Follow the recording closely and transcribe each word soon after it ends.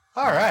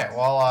All right.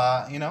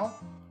 Well,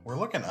 we're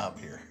looking up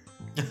here.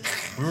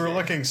 We were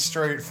looking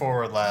straight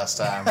forward last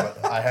time,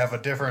 but I have a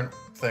different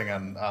thing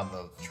on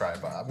the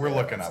tripod. We're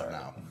looking up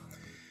now.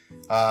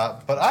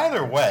 But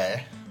either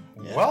way,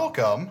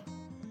 welcome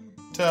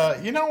to,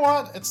 you know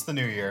what? It's the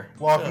new year.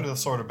 Welcome to the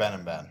Sort of Ben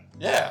and Ben.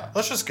 Yeah.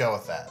 Let's just go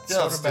with that.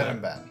 Yeah, sort of Ben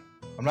and Ben.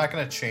 I'm not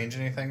going to change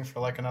anything for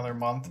like another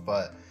month,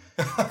 but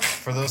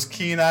for those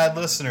keen-eyed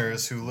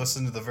listeners who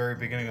listened to the very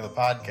beginning of the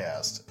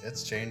podcast,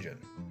 it's changing.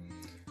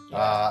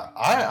 Yeah.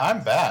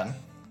 I'm Ben.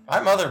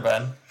 I'm Other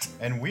Ben.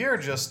 And we are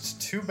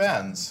just two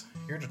Bens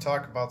here to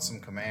talk about some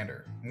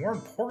Commander. More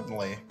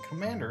importantly,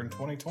 Commander in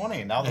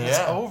 2020, now that it's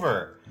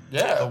over.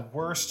 Yeah. The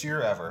worst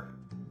year ever.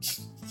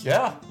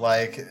 Yeah.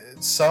 Like,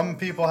 some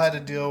people had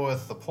to deal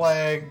with the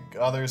plague,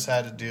 others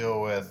had to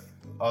deal with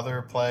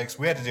other plagues.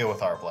 We had to deal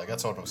with our plague,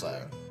 that's what I'm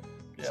saying.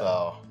 Yeah.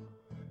 So,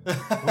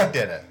 we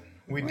did it.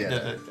 We did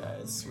it,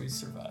 guys. We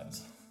survived.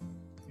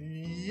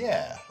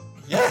 Yeah.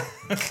 Yeah.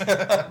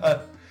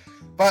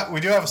 But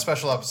we do have a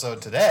special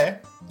episode today.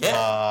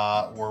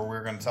 Yeah. Where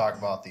we're going to talk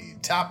about the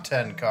top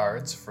 10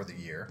 cards for the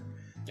year.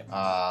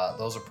 Yep.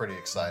 Those are pretty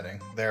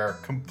exciting. They're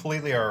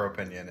completely our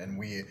opinion, and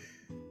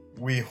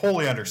we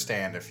wholly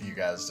understand if you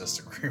guys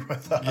disagree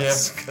with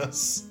us.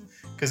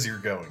 Because you're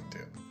going to.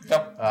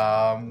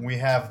 Yep. We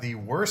have the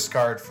worst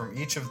card from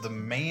each of the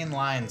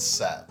mainline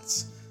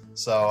sets.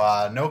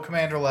 So no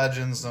Commander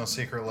Legends, no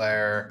Secret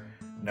Lair,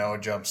 no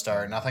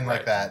Jumpstart, nothing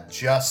like that.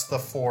 Just the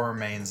four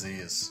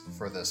mainsies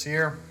for this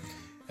year.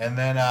 And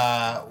then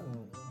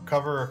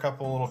cover a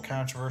couple little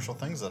controversial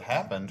things that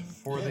happened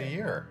for the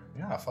year.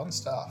 Yeah, fun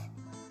stuff.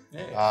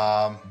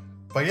 Yeah.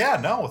 But yeah,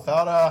 no,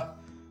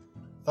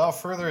 without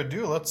further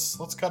ado,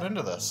 let's cut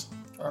into this.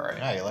 All right.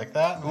 Yeah, you like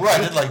that? Ooh, I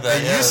did like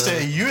that.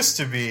 It used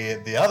to be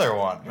the other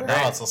one, but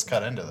now let's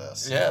cut into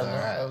this. Yeah, all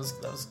right. that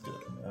was good.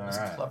 That was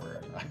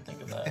clever. I didn't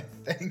think of that.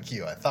 Thank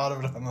you. I thought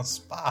of it on the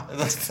spot.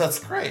 That's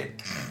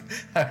great.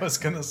 I was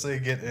gonna say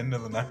get into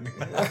the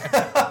 99.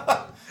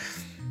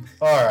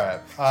 All right.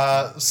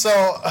 So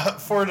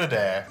for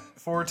today,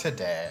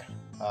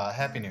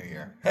 Happy New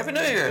Year. Happy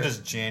New Year. It is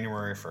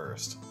January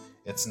 1st.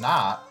 It's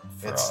not.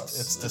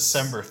 It's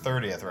December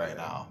 30th right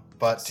now.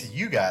 But to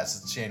you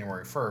guys, it's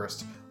January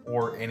 1st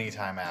or any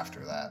time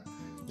after that.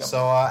 Yep.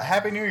 So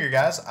Happy New Year,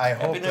 guys. I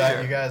hope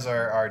that you guys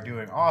are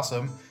doing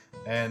awesome.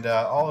 And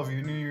all of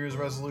your New Year's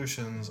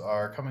resolutions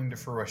are coming to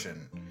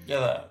fruition. Yeah,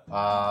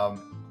 that.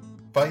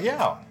 But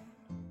yeah.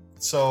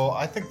 So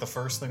I think the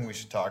first thing we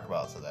should talk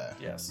about today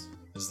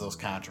is those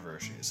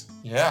controversies.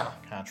 Yeah.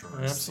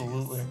 Controversies.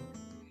 Absolutely.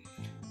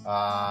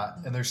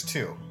 And there's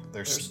two.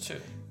 There's two.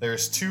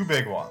 There's two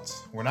big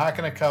ones. We're not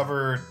going to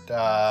cover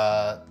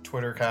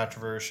Twitter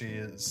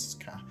controversies.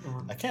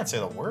 I can't say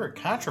the word.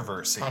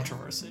 Controversy.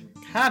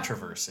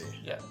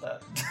 Yeah,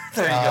 that.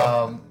 There you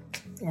go.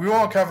 We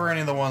won't cover any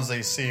of the ones that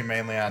you see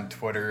mainly on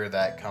Twitter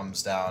that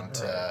comes down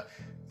to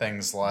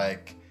things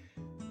like,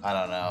 I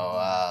don't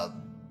know,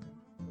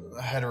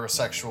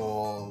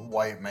 heterosexual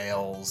white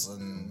males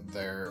and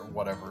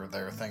whatever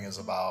their thing is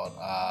about.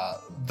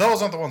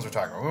 Those aren't the ones we're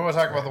talking about. We want to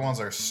talk about the ones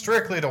that are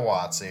strictly to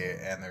WotC,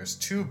 and there's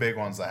two big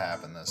ones that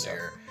happened this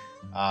year.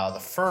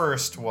 The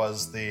first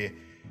was the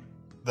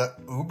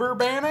Uber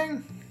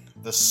banning,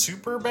 the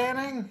super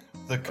banning,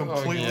 the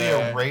completely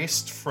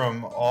erased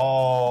from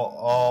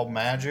all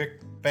Magic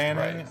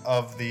banning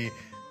of the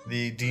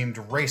deemed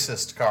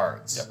racist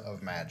cards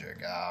of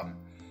Magic.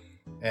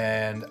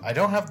 And I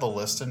don't have the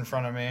list in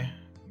front of me,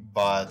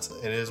 but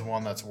it is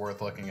one that's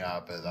worth looking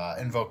up.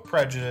 Invoke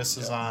Prejudice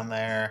is on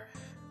there.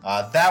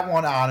 That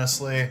one,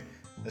 honestly,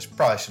 this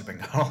probably should have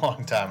been gone a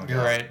long time ago.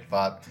 You're right.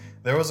 But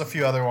there was a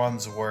few other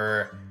ones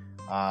where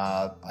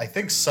I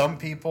think some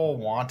people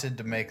wanted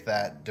to make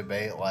that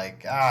debate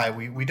like,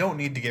 we don't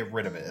need to get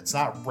rid of it. It's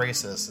not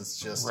racist. It's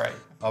just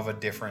of a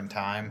different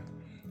time.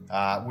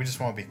 We just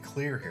want to be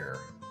clear here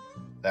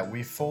that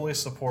we fully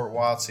support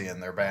WotC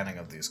and their banning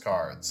of these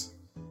cards,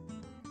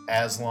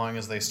 as long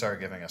as they start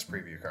giving us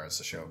preview cards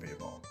to show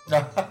people.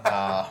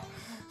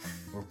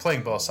 We're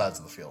playing both sides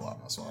of the field on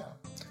this one.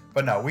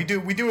 But no, we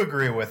do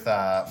agree with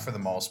for the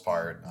most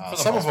part.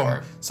 Some of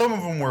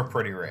them were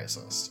pretty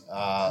racist.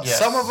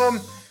 Some of them,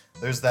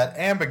 there's that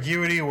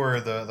ambiguity where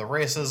the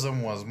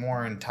racism was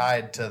more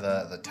tied to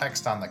the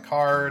text on the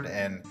card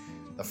and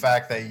the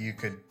fact that you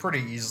could pretty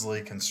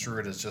easily construe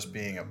it as just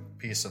being a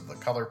piece of the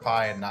color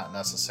pie and not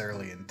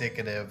necessarily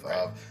indicative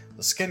of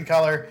the skin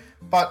color.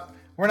 But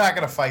we're not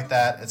going to fight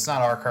that. It's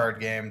not our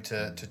card game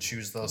to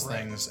choose those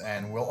things,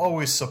 and we'll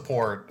always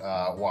support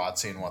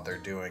WotC and what they're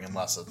doing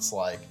unless it's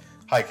like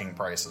hiking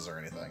prices or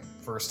anything.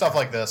 For stuff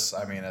like this,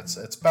 I mean,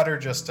 it's better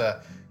just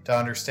to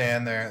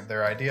understand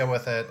their idea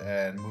with it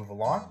and move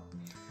along.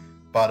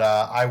 But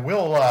I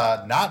will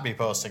not be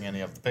posting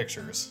any of the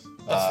pictures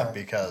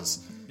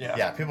because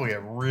people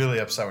get really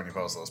upset when you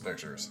post those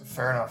pictures.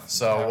 Fair enough.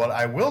 So what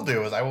I will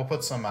do is I will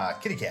put some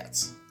kitty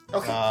cats.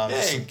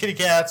 Okay. Some kitty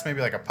cats,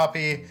 maybe like a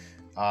puppy.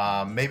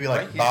 Maybe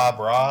like right Bob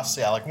Ross.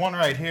 Yeah, like one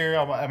right here.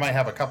 I might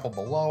have a couple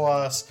below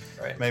us.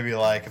 Right. Maybe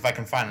like if I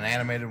can find an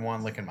animated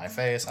one licking my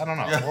face. I don't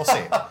know. We'll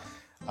see.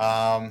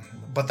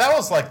 But that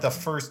was like the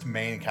first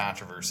main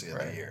controversy of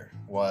the year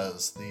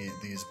was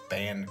these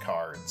banned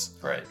cards.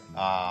 Right.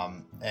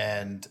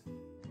 And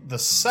the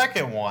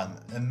second one,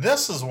 and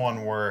this is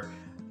one where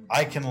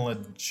I can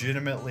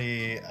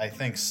legitimately, I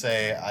think,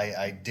 say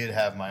I did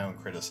have my own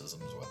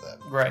criticisms with it.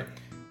 Right.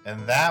 And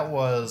that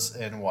was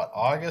in what,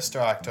 August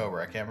or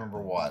October? I can't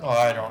remember what. Oh,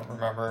 I don't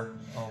remember.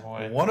 Oh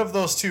boy. One of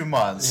those 2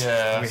 months,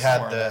 we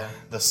had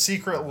the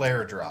secret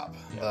lair drop.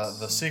 Yes.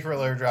 The secret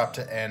lair drop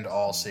to end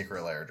all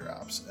secret lair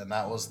drops. And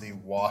that was the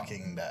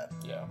Walking Dead.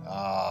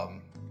 Yeah.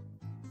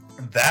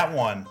 That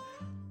one,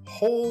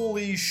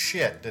 holy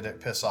shit, did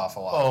it piss off a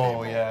lot of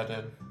people. Oh, yeah, it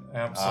did.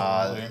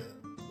 Absolutely.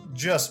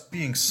 Just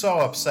being so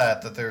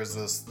upset that there's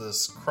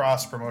this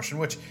cross promotion,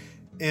 which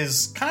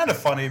is kind of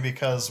funny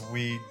because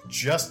we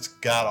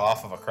just got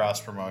off of a cross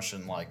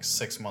promotion like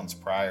 6 months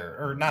prior,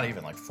 or not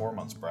even like 4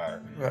 months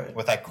prior,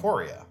 with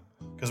Ikoria,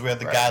 because we had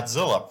the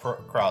Godzilla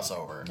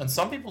crossover. And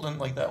some people didn't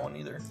like that one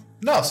either.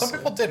 No, honestly. Some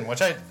people didn't,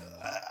 which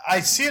I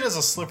see it as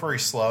a slippery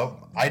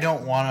slope. I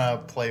don't want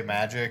to play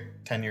Magic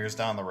 10 years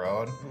down the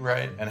road,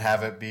 and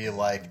have it be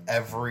like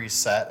every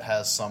set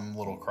has some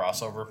little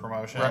crossover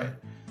promotion.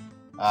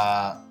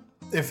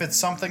 If it's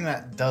something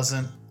that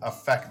doesn't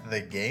affect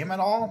the game at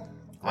all,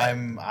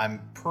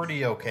 I'm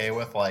pretty okay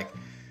with, like,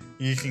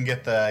 you can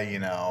get the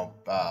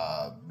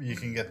you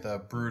can get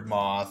the Brood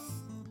Moth,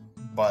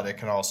 but it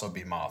can also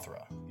be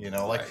Mothra.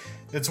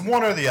 It's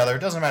one or the other. It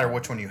doesn't matter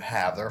which one you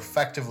have. They're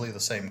effectively the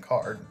same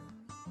card,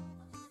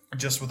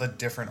 just with a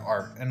different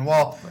art. And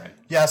while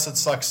yes, it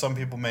sucks, some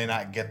people may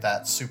not get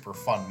that super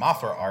fun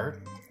Mothra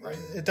art.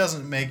 It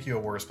doesn't make you a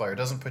worse player. It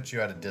doesn't put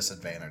you at a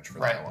disadvantage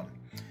for that one.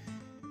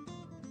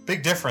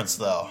 Big difference,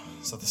 though.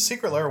 So the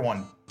Secret Lair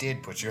one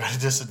did put you at a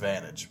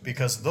disadvantage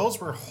because those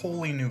were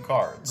wholly new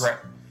cards.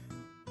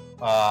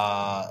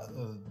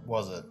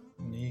 Was it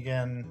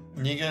Negan?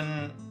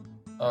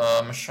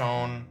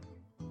 Michonne,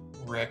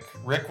 Rick.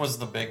 Rick was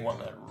the big one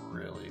that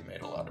really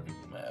made a lot of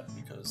people mad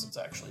because it's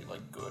actually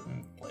like good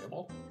and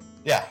playable.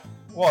 Yeah.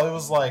 Well, it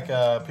was like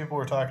people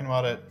were talking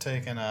about it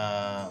taking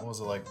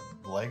was it like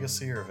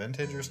Legacy or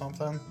Vintage or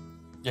something?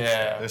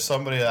 Yeah. There's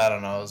somebody, I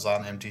don't know, it was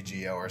on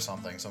MTGO or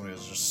something. Somebody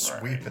was just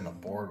sweeping the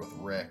board with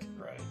Rick.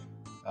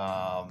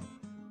 Glenn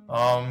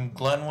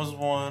was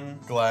one.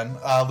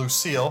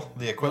 Lucille,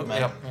 the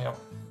equipment. Yep.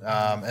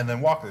 And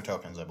then Walker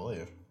tokens, I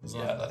believe. I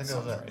think that was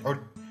it. Right. Or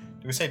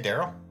did we say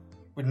Daryl?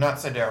 We did not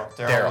say Daryl.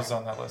 Daryl was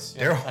on that list.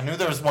 Yeah. I knew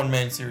there was one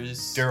main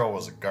series. Daryl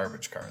was a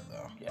garbage card, though.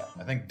 Yeah.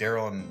 I think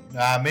Daryl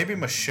and maybe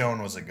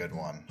Michonne was a good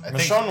one.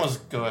 Michonne was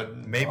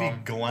good. Maybe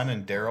Glenn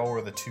and Daryl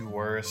were the two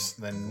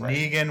worst. Then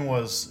Negan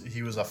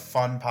was a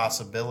fun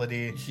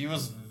possibility. He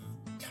was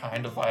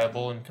kind of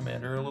viable in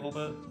Commander a little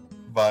bit.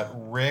 But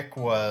Rick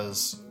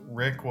was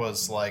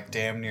like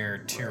damn near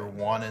tier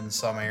 1 in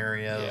some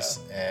areas,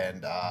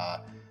 and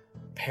I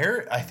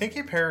think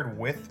he paired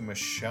with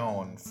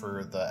Michonne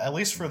for at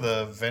least for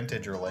the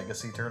Vintage or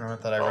Legacy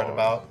tournament that I read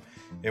about.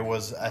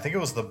 I think it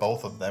was the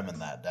both of them in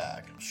that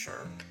deck.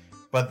 Sure.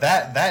 But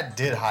that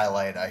did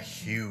highlight a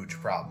huge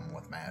problem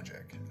with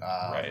Magic.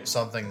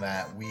 Something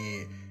that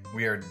we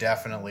are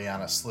definitely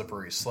on a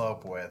slippery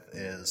slope with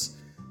is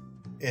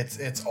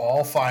it's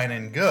all fine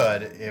and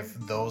good if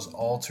those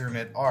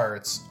alternate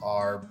arts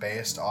are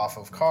based off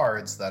of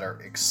cards that are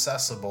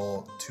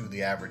accessible to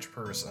the average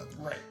person.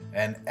 Right.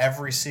 And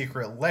every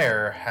Secret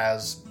Lair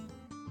has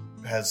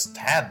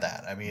had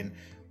that. I mean,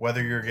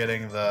 whether you're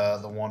getting the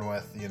one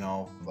with,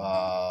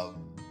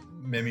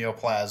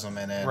 Mimeoplasm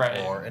in it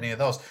or any of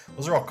those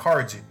are all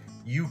cards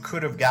you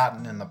could have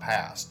gotten in the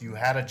past. You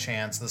had a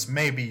chance. This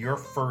may be your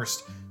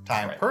first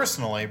time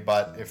personally,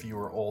 but if you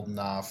were old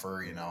enough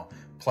or,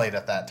 played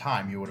at that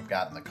time, you would have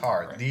gotten the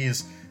card.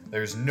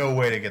 There's no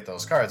way to get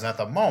those cards. And at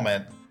the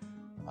moment,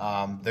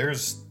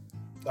 there's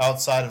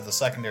outside of the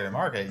secondary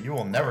market, you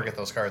will never get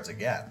those cards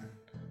again.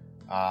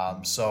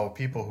 So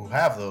people who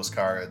have those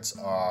cards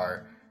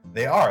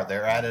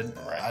they're at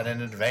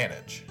an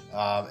advantage.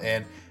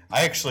 And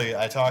I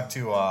talked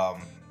to a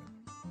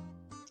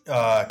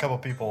couple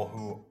people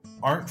who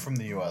aren't from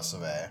the US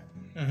of A.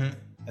 Mm-hmm.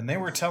 And they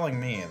were telling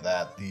me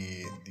that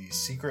the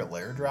Secret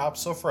Lair drops,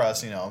 so for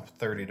us, $30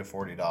 to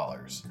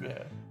 $40.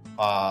 Yeah.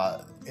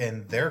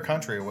 In their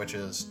country, which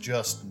is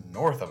just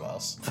north of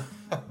us,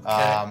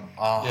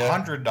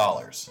 $100.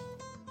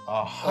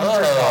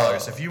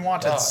 $100. If you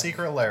wanted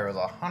Secret Lair, it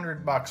was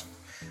 $100,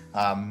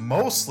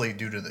 mostly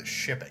due to the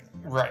shipping.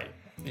 Right.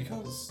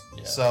 Because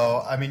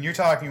so I mean, you're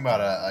talking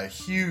about a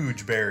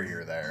huge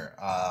barrier there.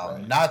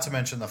 Not to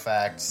mention the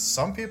fact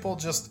some people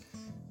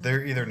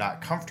they're either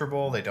not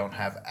comfortable, they don't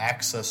have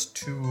access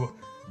to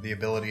the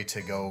ability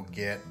to go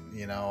get,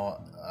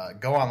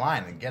 go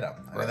online and get them.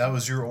 I mean, that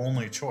was your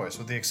only choice,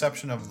 with the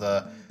exception of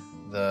the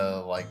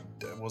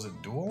was it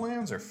Dual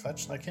Lands or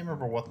Fetch? I can't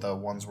remember what the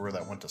ones were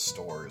that went to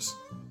stores.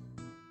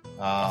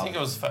 I think it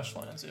was Fetch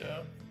Lands,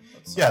 yeah.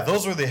 Yeah,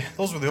 those were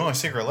the only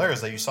Secret Lairs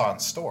that you saw in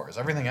stores.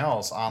 Everything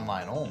else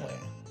online only.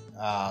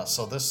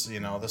 So this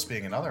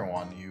being another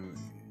one, you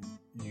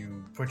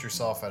put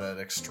yourself at an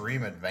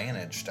extreme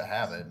advantage to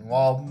have it.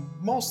 While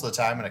most of the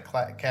time in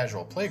a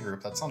casual play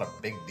group, that's not a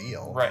big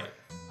deal. Right.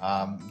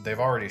 They've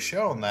already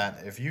shown that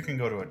if you can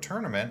go to a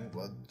tournament,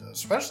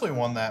 especially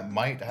one that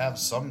might have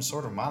some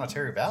sort of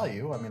monetary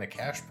value, I mean, a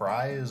cash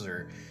prize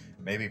or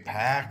maybe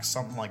packs,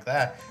 something like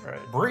that, right.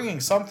 Bringing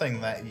something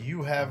that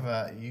you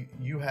have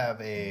you have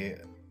a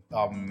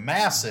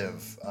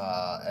massive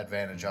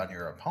advantage on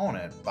your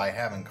opponent by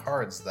having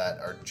cards that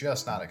are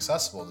just not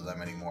accessible to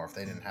them anymore if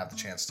they didn't have the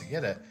chance to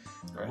get it,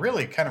 right.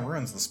 Really kind of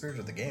ruins the spirit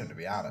of the game, to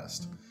be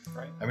honest.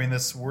 Right. I mean,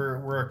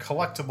 we're a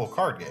collectible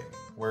card game.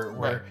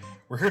 We're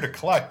here to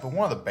collect, but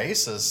one of the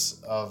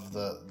bases of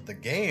the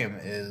game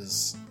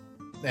is,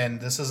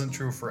 and this isn't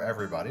true for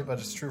everybody, but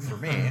it's true for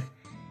me,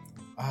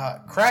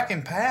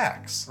 cracking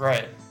packs.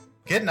 Right.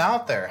 Getting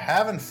out there,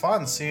 having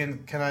fun,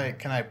 seeing can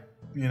I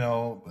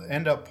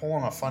end up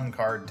pulling a fun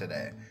card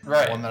today.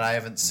 Right. One that I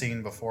haven't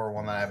seen before,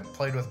 one that I haven't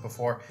played with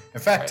before. In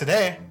fact,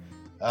 today,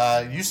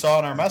 you saw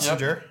in our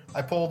messenger, yep.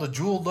 I pulled a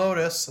Jeweled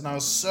Lotus, and I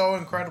was so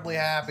incredibly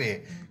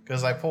happy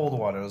because I pulled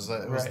one. It was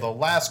the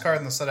last card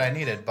in the set I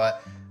needed,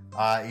 but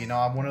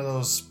I'm one of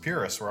those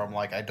purists where I'm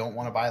like, I don't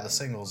want to buy the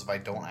singles if I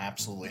don't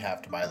absolutely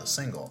have to buy the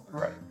single.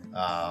 Right.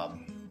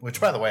 Which,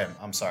 by the way,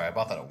 I'm sorry, I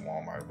bought that at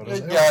Walmart. But I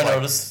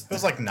noticed. It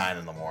was like 9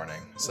 in the morning,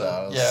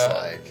 so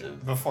it was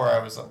before I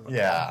was open.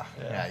 Yeah,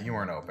 you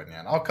weren't open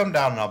yet. I'll come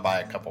down and I'll buy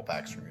a couple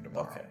packs from you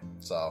tomorrow. Okay.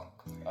 So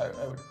I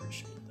would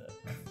appreciate that.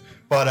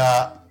 But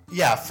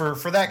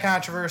for that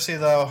controversy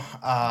though,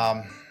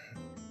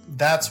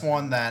 that's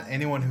one that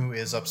anyone who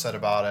is upset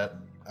about it,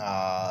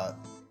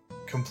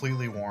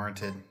 completely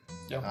warranted.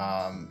 Yep.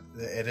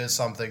 It is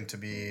something to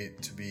be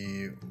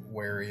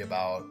wary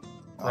about.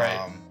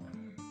 Right.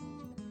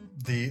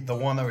 The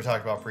one that we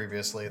talked about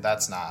previously,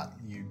 that's not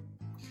you.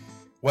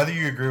 Whether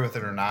you agree with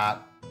it or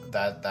not,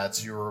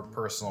 that's your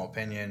personal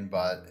opinion,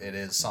 but it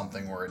is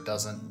something where it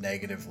doesn't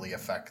negatively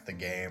affect the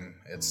game.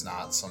 It's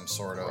not some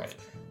sort of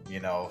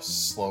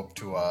slope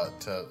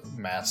to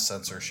mass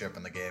censorship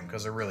in the game,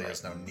 because there really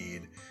is no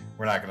need.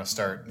 We're not going to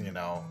start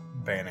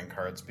banning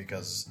cards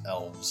because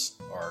elves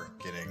are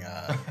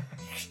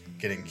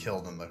getting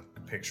killed in the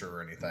picture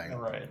or anything.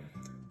 Right.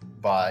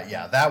 But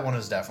yeah, that one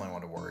is definitely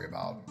one to worry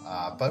about.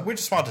 But we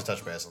just wanted to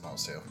touch base on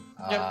those two.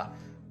 Yep.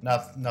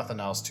 Nothing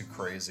else too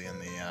crazy in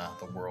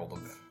the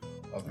world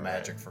of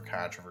Magic for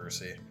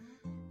controversy.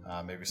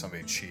 Maybe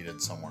somebody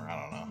cheated somewhere.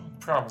 I don't know.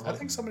 Probably. I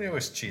think somebody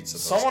always cheats at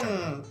those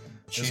Someone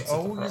cheats. There's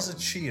always a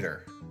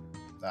cheater.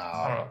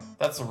 I don't know.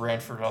 That's a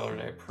rant for another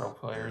day. Pro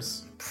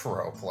players.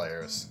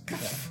 Yeah.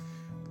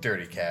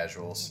 Dirty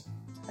casuals.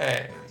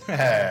 Hey. We're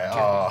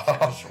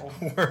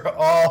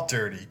all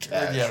dirty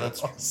casuals. Yeah,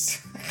 that's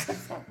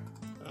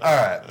all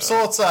right, so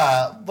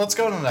let's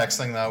go to the next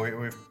thing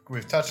though.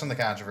 We've touched on the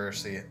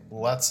controversy.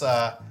 Let's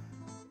God,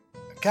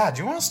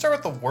 do you want to start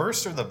with the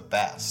worst or the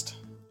best?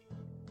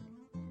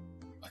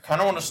 I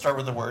kind of want to start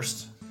with the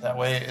worst. That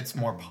way, it's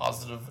more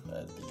positive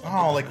at the end.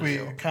 Oh, like we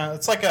kind of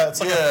it's like a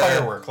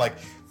firework.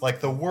 Like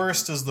the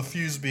worst is the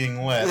fuse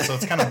being lit, so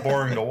it's kind of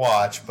boring to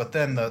watch. But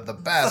then the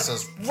best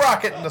is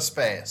rocket into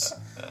space.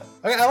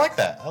 Okay, I like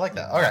that.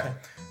 Okay.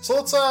 So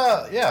let's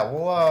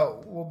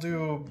we'll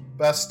do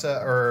best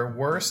or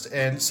worst,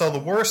 and so the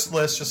worst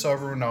list, just so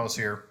everyone knows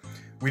here,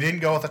 we didn't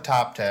go with the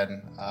top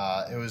 10.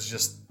 It was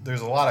just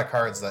there's a lot of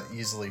cards that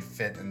easily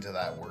fit into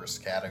that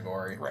worst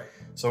category. Right.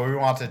 So what we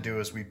wanted to do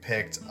is we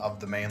picked of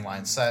the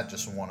mainline set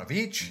just one of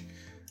each.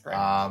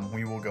 Right.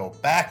 We will go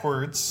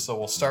backwards, so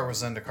we'll start with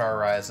Zendikar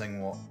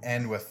Rising, we'll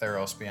end with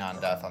Theros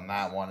Beyond Death on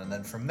that one, and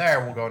then from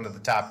there we'll go into the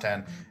top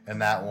 10, and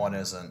that one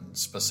isn't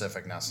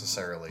specific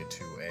necessarily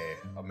to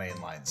a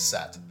mainline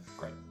set.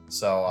 Right.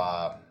 So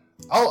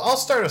I'll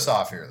start us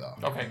off here,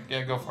 though. Okay,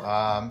 yeah, go for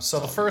it. So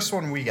the first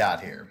one we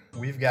got here,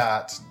 we've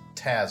got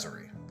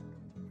Tazri,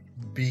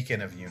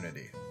 Beacon of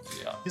Unity.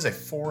 Yeah. He's a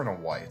 4 and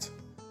a white.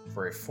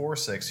 For a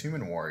 4/6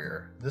 human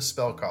warrior, this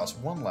spell costs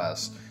 1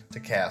 less to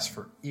cast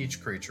for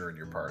each creature in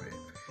your party.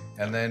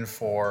 And then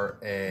for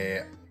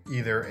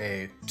either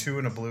a 2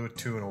 and a blue,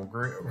 2 and a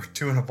green, or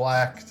 2 and a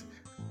black,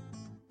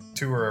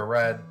 2 or a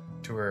red,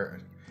 2 or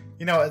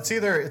it's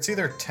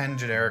either 10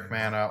 generic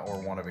mana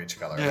or 1 of each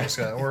color,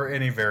 or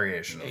any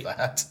variation of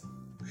that.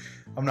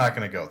 I'm not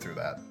going to go through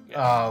that.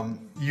 Yeah.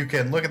 You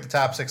can look at the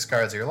top 6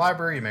 cards of your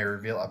library. You may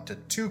reveal up to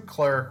 2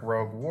 cleric,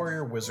 rogue,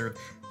 warrior, wizard,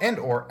 and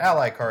or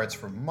ally cards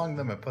from among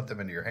them and put them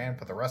into your hand.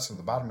 Put the rest at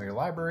the bottom of your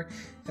library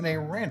in a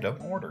random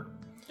order.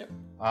 Yep.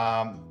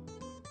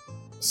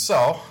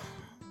 So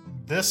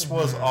this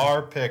was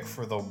our pick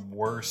for the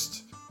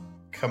worst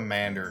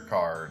commander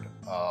card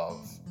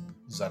of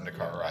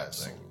Zendikar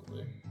Rising.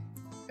 Absolutely.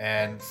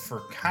 And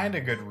for kind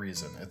of good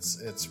reason.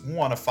 It's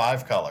one, a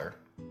 5 color.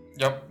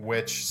 Yep.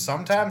 Which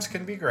sometimes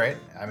can be great.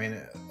 I mean,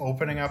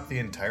 opening up the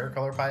entire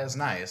color pie is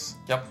nice.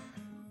 Yep.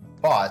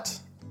 But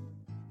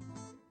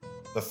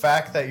the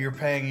fact that you're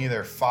paying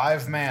either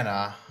 5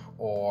 mana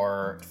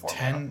or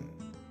 10...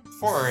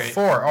 4 or 8.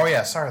 4. Oh,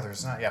 yeah. Sorry,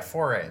 there's not... Yeah,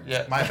 4 or 8.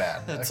 Yeah. My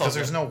bad. Because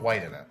there's no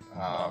white in it.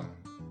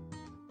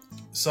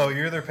 So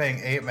you're either paying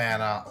 8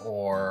 mana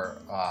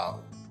or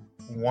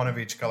one of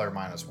each color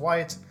minus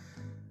white,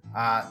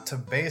 to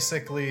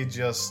basically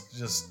just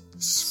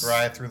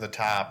scry through the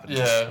top and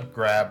just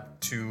grab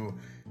two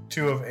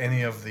of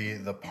any of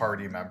the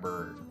party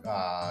member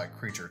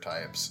creature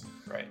types.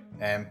 Right.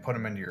 And put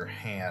them into your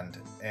hand.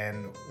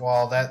 And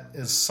while that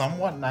is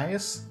somewhat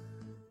nice,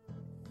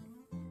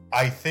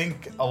 I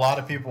think a lot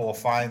of people will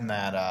find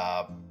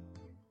that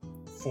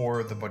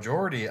for the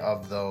majority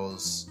of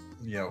those,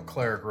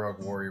 cleric,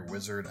 rogue, warrior,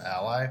 wizard,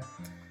 ally,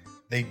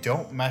 they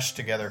don't mesh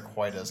together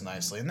quite as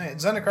nicely. And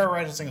Zendikar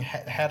Rising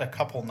had a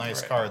couple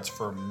nice cards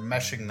for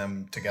meshing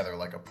them together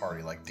like a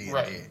party, like D&D.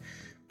 Right.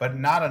 But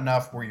not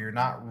enough where you're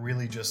not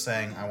really just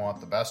saying, I want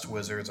the best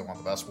wizards, I want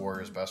the best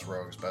warriors, best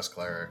rogues, best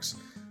clerics,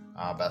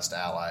 best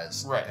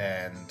allies. Right.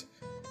 And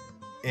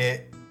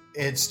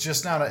it's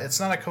just not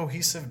a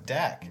cohesive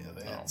deck.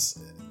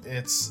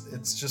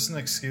 It's just an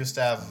excuse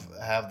to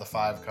have the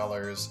 5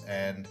 colors,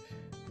 and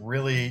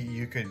really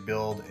you could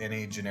build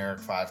any generic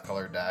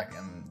 5-color deck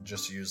and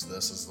just use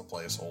this as the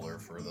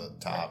placeholder for the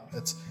top.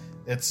 Right.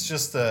 It's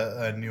just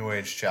a new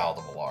age child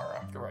of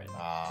Alara. Right.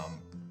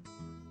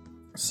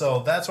 So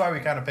that's why we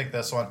kind of picked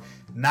this one.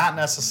 Not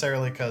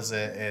necessarily because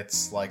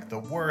it's like the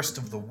worst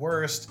of the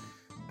worst,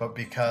 but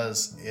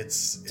because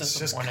it's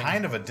just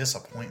kind of a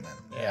disappointment.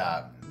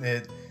 Yeah.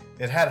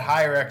 It had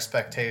higher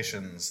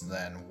expectations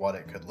than what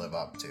it could live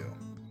up to.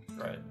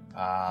 Right.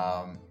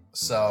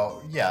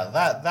 So yeah,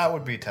 that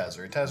would be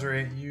Tezzeret.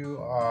 Tezzeret, you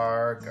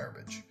are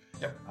garbage.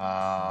 Yep.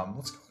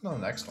 Let's go to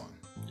the next one.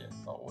 Yeah.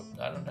 Oh,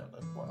 I don't have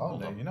that one. Oh,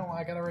 no, you know what?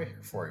 I got it right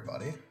here for you,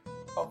 buddy.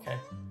 Okay.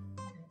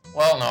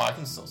 Well, no, I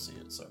can still see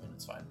it, so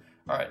it's fine.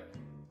 All right.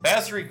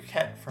 Basri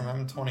Ket from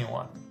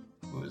M21,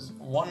 who is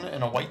 1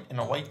 and a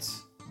white.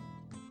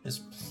 His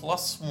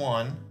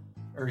 +1,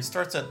 or he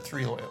starts at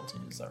 3 loyalty.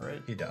 Is that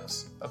right? He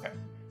does. Okay.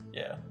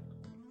 Yeah.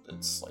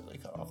 It's slightly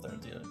cut off there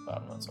at the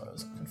bottom. That's why I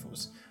was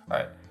confused. All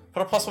right.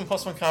 Put a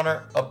 +1/+1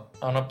 counter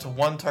up to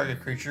 1 target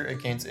creature.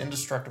 It gains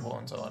indestructible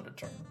until end of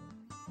turn.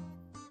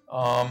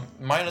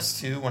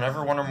 -2.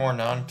 Whenever 1 or more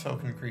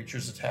non-token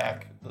creatures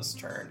attack this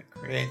turn,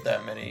 create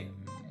that many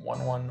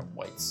 1/1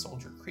 white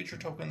soldier creature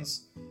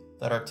tokens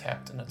that are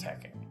tapped and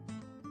attacking.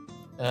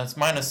 And it's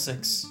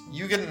 -6.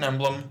 You get an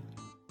emblem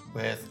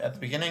with, at the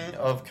beginning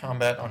of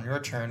combat on your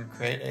turn,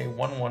 create a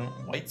 1/1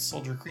 white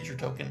soldier creature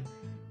token,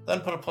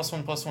 then put a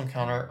 +1/+1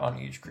 counter on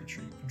each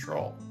creature you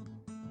control.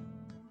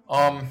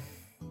 Okay,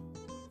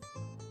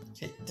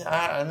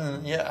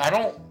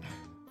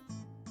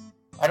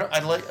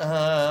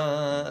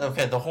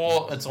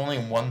 it's only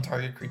 1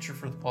 target creature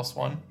for the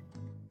 +1.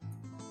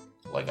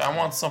 Like, I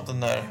want something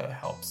that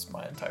helps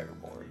my entire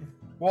board.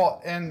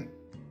 Well, and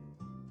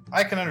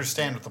I can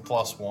understand with the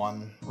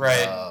 +1.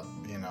 Right.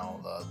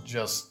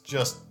 Just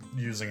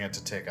using it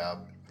to tick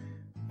up.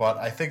 But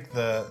I think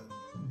the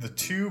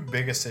 2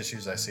 biggest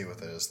issues I see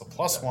with it is the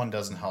 +1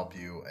 doesn't help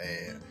you.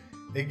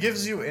 It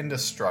gives you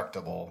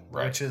indestructible,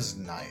 which is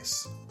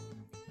nice.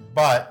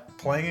 But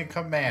playing a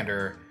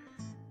commander,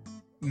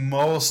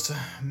 most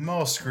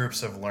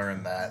groups have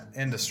learned that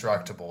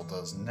indestructible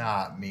does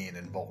not mean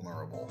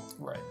invulnerable.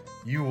 Right.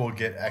 You will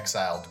get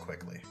exiled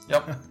quickly.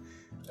 Yep.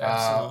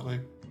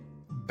 Absolutely.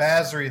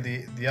 Basri,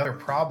 the other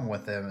problem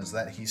with him is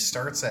that he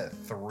starts at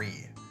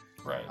 3.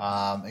 Right.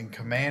 In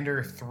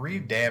Commander, 3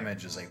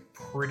 damage is a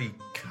pretty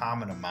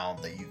common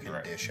amount that you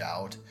can dish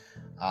out,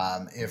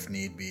 if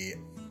need be.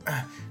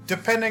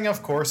 Depending,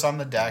 of course, on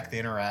the deck, the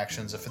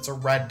interactions. If it's a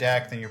red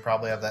deck, then you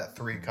probably have that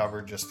 3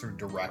 covered just through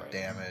direct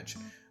damage.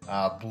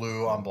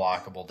 Blue,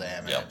 unblockable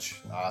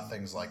damage,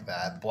 things like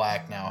that.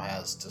 Black now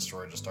has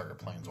destroy just target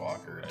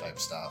planeswalker type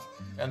stuff.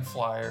 And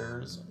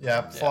flyers.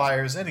 Yeah,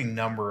 flyers, any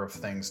number of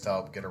things to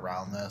help get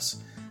around this.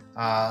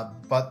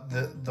 But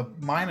the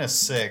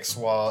 -6,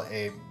 while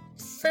a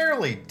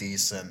fairly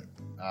decent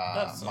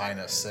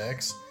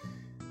 -6,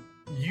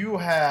 you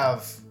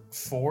have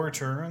 4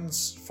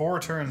 turns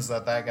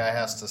that guy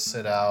has to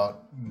sit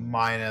out,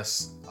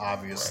 minus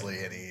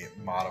obviously any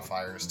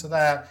modifiers to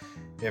that.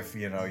 If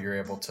you're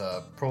able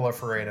to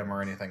proliferate him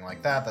or anything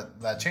like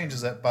that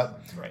changes it.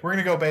 But we're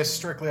gonna go based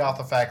strictly off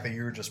the fact that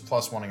you're just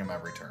 +1ing him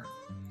every turn.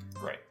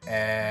 Right.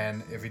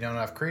 And if you don't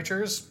have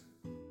creatures,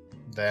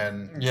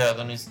 then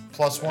he's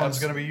 +1's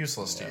gonna be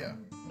useless to you.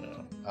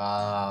 Yeah.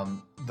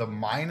 The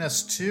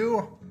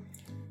 -2.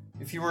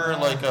 If you were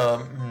like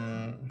a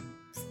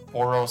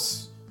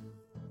Boros,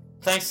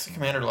 thanks to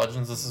Commander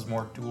Legends, this is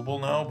more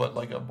doable now. But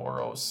like a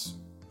Boros,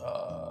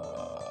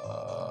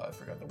 I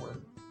forgot the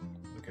word.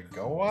 Like a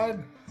go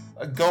wide.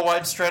 A go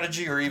wide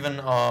strategy, or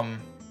even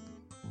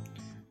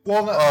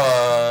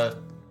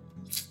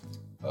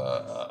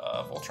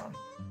Voltron.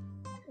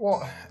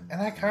 Well,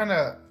 and I kind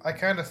of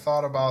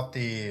thought about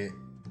the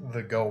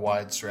go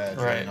wide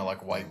strategy,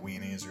 like white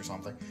weenies or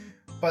something.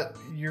 But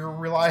you're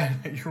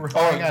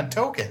relying on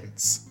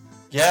tokens.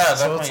 Yeah,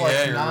 so it's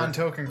like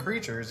non-token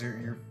creatures.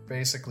 You're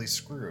basically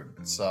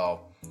screwed.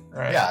 So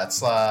yeah,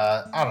 it's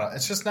I don't know.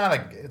 It's just not a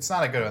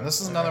good one.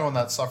 This is another one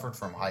that suffered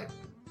from hype.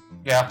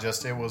 Yeah,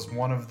 it was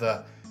one of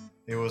the.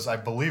 It was, I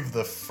believe,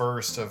 the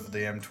first of the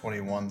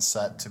M21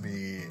 set to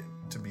be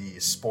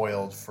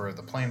spoiled for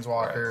the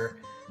Planeswalker.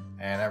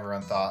 and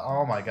everyone thought,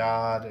 oh my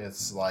god,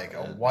 it's like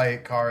a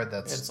white card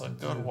that's... It's a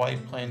good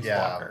white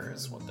planeswalker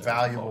is what they're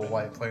valuable voting.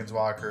 white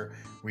planeswalker.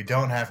 We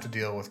don't have to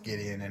deal with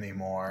Gideon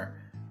anymore.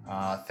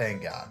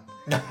 Thank God.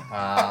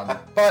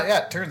 But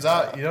yeah, it turns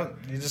out you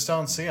just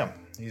don't see him.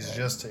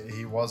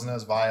 He wasn't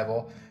as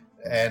viable.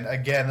 And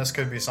again, this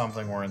could be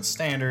something where in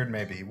standard,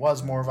 maybe he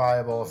was more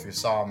viable if you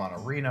saw him on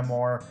Arena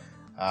more.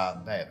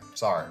 Hey,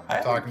 sorry.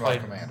 I'm talking about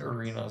Commander.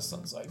 Arena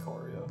since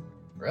Ikoria.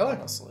 Really?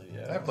 Honestly,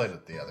 yeah. I played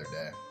it the other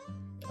day.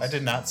 I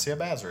did not see a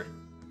Bazard.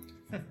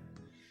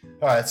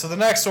 Alright, so the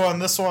next one,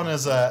 this one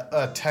is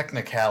a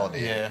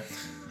technicality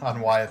on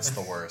why it's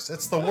the worst.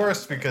 It's the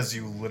worst because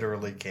you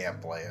literally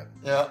can't play it.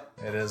 Yeah.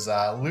 It is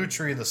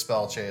Lutri the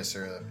Spell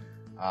Chaser.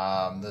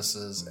 This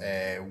is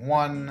a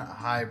 1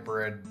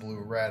 hybrid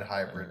blue-red,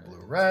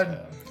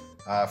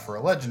 for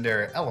a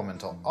legendary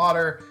elemental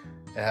otter.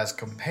 It has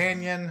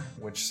Companion,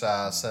 which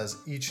says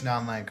each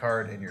non-land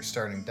card in your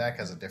starting deck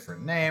has a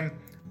different name,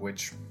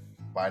 which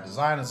by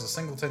design is a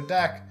singleton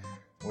deck,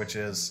 which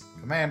is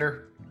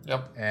Commander.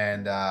 Yep.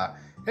 And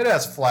it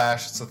has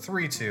Flash. It's a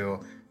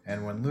 3/2.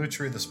 And when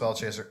Lutri the Spell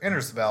Chaser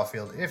enters the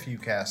battlefield, if you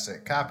cast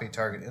it, copy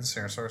target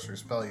instant or sorcery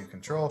spell you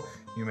control.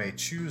 You may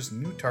choose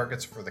new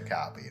targets for the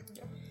copy.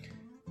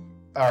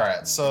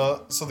 Alright,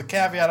 so the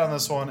caveat on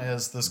this one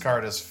is this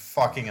card is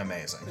fucking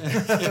amazing.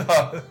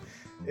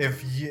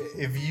 If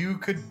you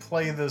could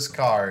play this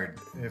card,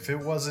 if it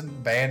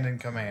wasn't banned in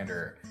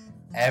Commander,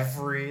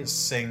 every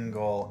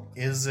single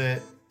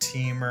Izzet,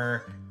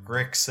 Teamer,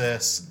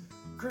 Grixis,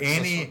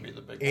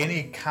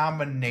 any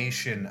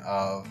combination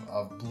of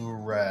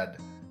blue-red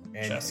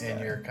in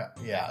your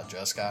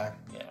Jeskai,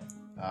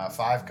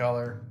 5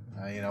 color,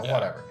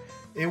 whatever.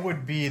 It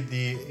would be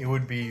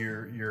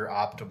your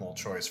optimal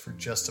choice for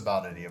just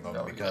about any of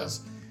them because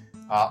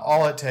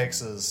all it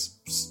takes is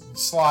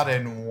slot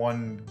in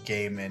one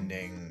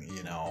game-ending,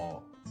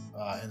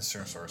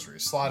 instant sorcery.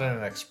 Slot in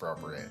an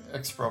expropriate.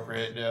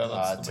 Expropriate, yeah.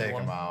 That's the take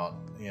one. them out.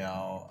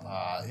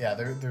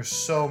 There's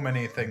so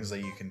many things that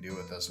you can do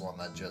with this one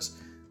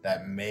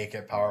that make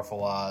it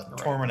powerful.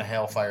 Torment of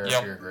Hailfire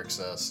for your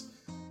Grixis.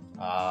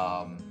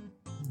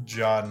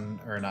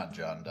 Jeskai.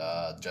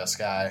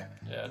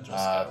 Yeah,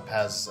 Jeskai.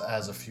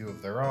 Has a few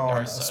of their own.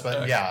 A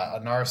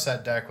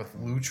Narset deck with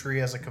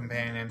Lutri as a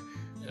companion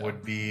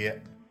would be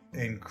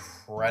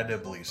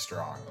incredibly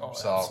strong. Oh,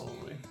 so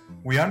absolutely.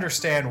 We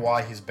understand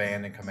why he's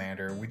banned in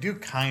Commander. We do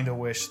kind of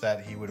wish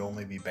that he would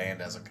only be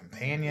banned as a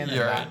companion and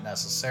not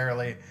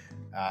necessarily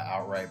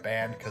outright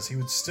banned, because he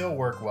would still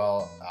work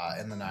well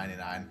in the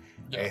 99.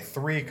 A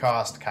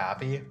 3-cost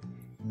copy,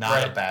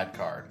 not a bad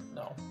card.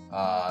 No.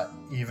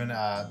 Even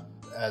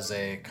as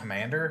a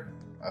commander,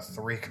 a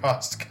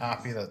 3-cost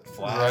copy that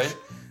flash,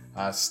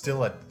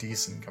 still a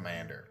decent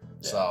commander.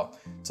 Yeah. So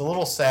it's a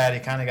little sad. He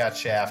kind of got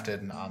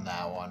shafted on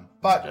that one.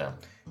 But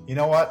you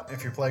know what?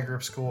 If your play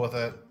group's cool with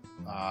it,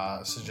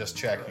 suggest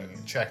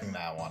checking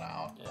that one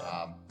out.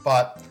 Yeah.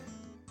 But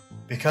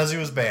because he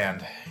was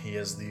banned, he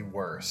is the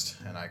worst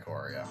in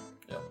Ikoria.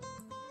 Yep.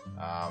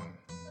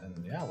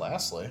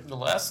 Lastly,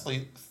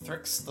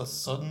 Thrix the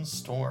Sudden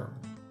Storm.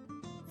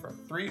 For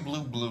 3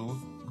 blue,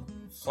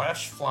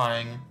 flash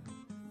flying,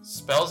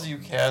 spells you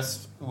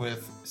cast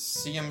with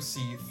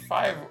CMC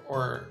 5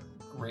 or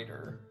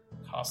greater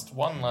cost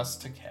 1 less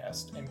to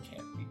cast and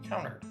can't be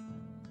countered.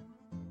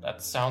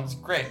 That sounds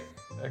great,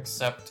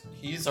 except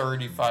he's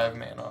already 5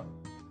 mana,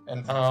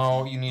 and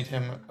now you need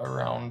him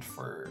around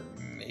for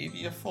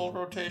maybe a full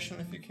rotation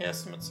if you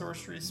cast him at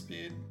sorcery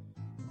speed.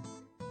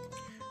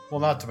 Well,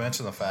 not to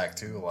mention the fact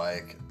too,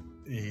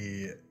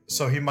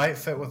 he might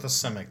fit with a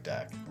Simic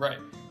deck. Right.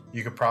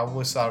 You could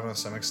probably slot him in a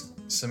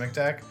Simic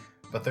deck,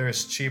 but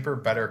there's cheaper,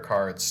 better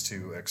cards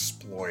to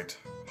exploit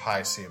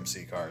high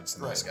CMC cards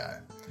than this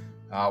guy.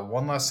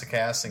 1 less to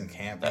cast and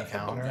can't be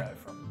countered. That guy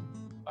from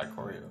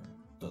Ikoria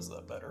does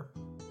that better.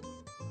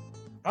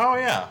 Oh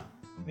yeah,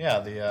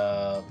 the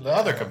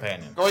other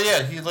companion. Oh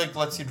yeah, he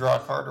lets you draw a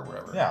card or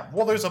whatever. Yeah,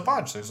 well, there's a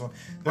bunch. There's one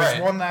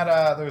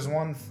there's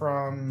one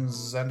from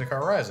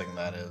Zendikar Rising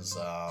that is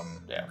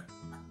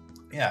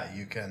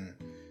you can,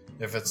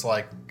 if it's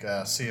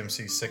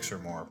CMC 6 or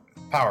more,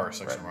 power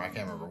 6 or more, I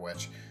can't remember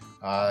which,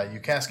 you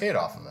cascade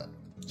off of it.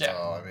 Yeah.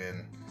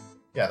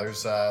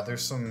 So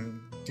there's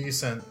some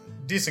decent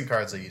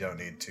cards that you don't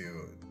need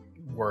to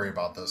worry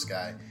about this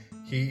guy.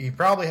 He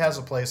probably has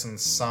a place in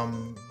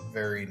some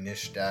very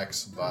niche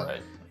decks,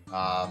 but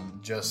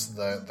just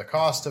the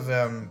cost of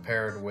him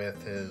paired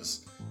with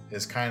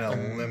his kind of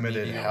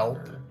limited help.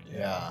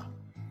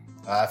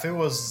 If it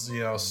was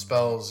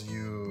spells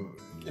you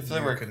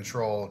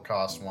control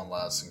cost 1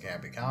 less and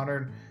can't be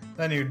countered,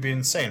 then you'd be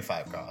insane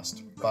 5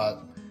 cost.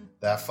 But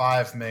that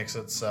 5 makes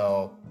it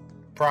so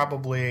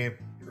probably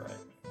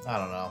I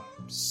don't know,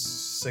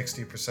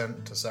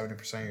 60% to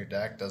 70% of your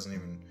deck doesn't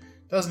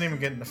even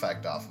get an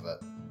effect off of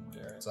it.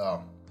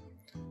 So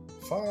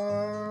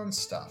fun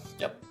stuff.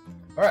 Yep.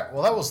 All right.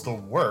 Well, that was the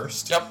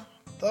worst. Yep.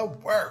 The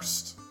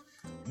worst.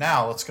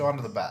 Now let's go on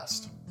to the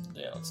best.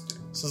 Yeah, let's do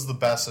it. This is the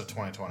best of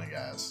 2020,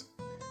 guys.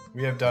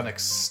 We have done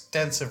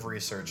extensive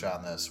research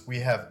on this. We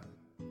have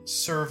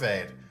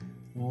surveyed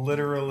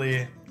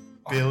literally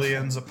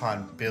billions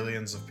upon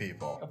billions of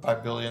people. By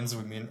billions,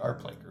 we mean our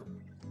playgroup.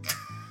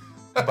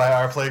 By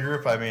our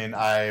playgroup, I mean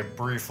I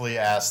briefly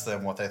asked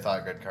them what they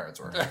thought good cards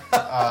were.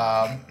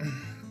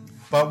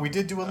 But we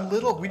did do a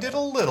little.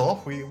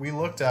 We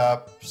looked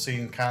up,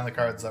 seeing kind of the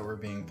cards that were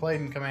being played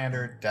in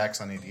Commander,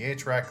 decks on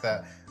EDH Rec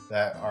that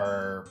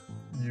are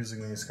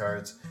using these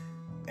cards.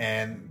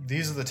 And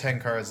these are the 10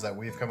 cards that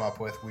we've come up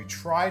with. We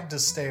tried to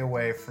stay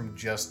away from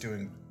just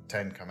doing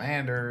 10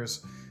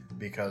 commanders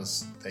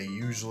because they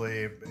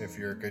usually, if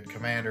you're a good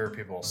commander,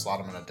 people will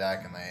slot them in a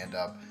deck and they end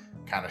up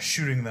kind of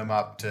shooting them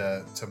up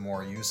to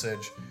more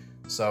usage.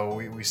 So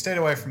we stayed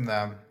away from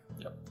them.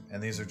 Yep.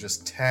 And these are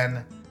just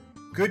 10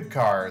 good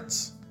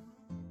cards,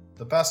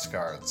 the best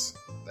cards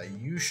that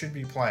you should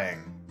be playing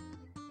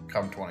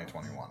come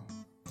 2021.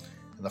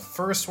 And the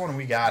first one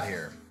we got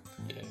here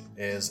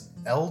is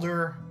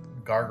Elder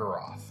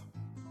Gargaroth.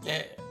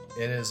 Yeah.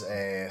 It is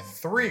a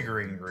 3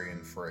 green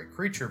for a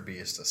creature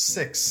beast, a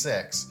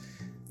 6/6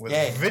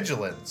 with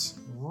vigilance,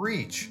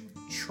 reach,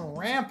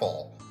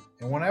 trample,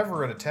 and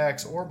whenever it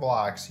attacks or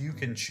blocks, you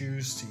can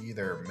choose to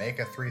either make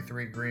a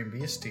 3/3 green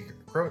beast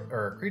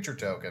or creature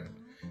token.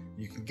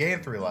 You can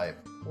gain 3 life,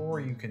 or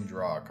you can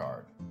draw a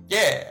card.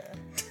 Yeah.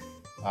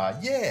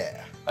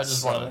 Yeah. I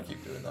just wanted to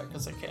keep doing that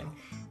because I can.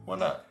 Why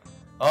not?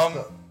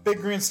 Big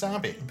Green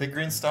Stompy. Big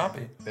Green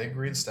Stompy. Big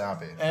Green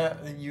Stompy.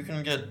 And you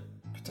can get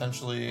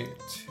potentially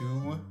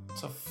 2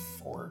 to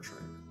 4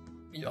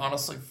 triggers.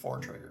 Honestly, 4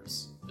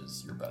 triggers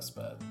is your best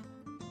bet.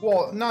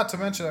 Well, not to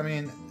mention, I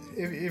mean,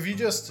 if you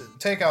just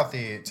take out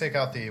the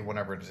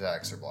whenever it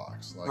attacks or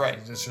blocks, like, right?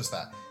 It's just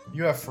that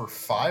you have for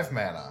 5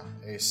 mana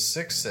a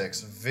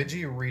 6/6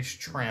 Vigi Reach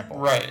Trample.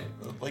 Right,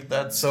 like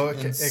that's so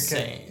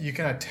insane. You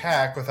can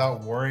attack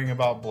without worrying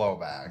about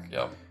blowback.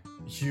 Yep.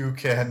 You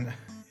can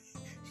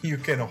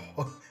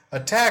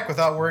attack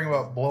without worrying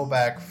about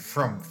blowback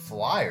from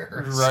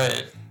flyers.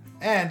 Right.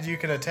 And you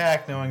can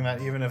attack knowing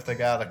that even if they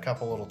got a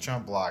couple little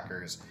chump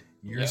blockers,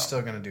 you're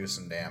still going to do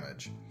some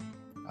damage.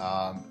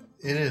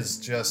 It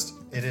is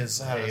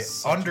a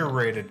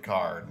underrated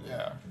card.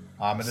 Yeah.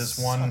 It is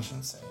one. Such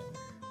insane.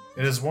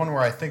 It is one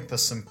where I think the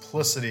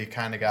simplicity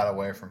kind of got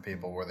away from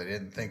people, where they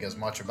didn't think as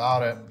much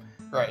about it.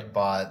 Right.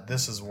 But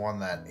this is one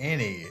that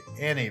any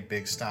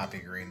big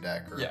stompy green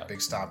deck or big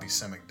stompy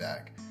Simic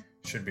deck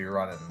should be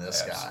running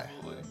this guy.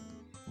 Absolutely.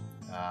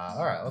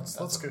 All right, let's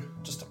go.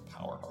 Just a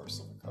powerhouse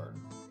of a card.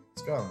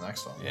 Let's go on the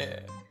next one. Yeah.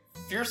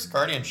 Fierce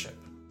Guardianship.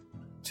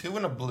 2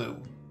 and a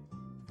blue.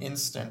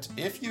 Instant.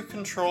 If you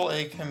control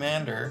a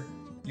commander,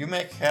 you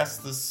may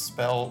cast this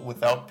spell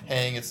without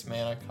paying its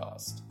mana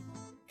cost.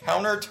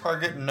 Counter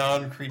target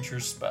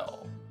non-creature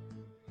spell.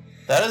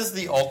 That is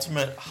the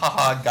ultimate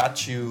haha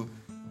got you.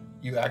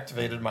 You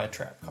activated my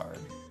trap card.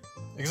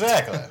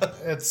 Exactly.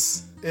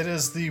 It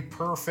is the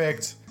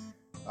perfect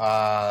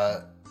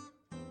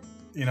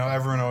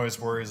everyone always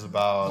worries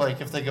about,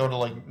 like, if they go to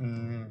like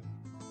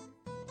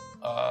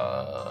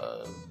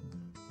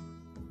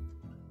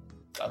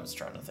I was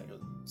trying to think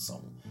of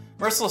some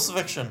Merciless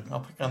Eviction.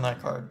 I'll pick on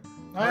that card.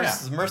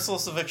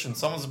 Merciless Eviction.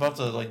 Someone's about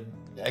to like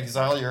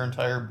exile your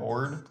entire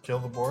board. Kill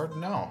the board?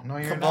 No,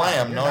 you're Kablam.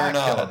 not. You're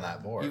not killing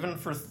that board. Even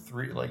for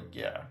 3,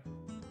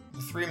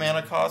 the 3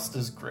 mana cost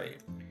is great.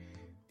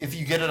 If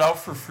you get it out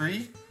for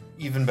free,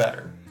 even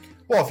better.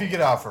 Well, if you get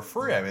it out for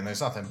free, I mean,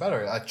 there's nothing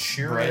better. A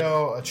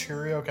Cheerio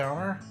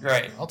counter.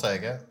 Right. I'll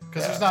take it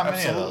because there's not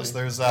many of those.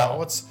 There's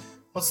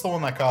what's the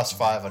one that costs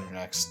 5 on your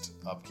next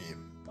upkeep?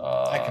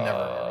 I can never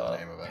remember the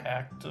name of it.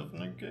 Pact of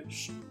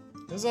Negation.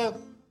 Is it?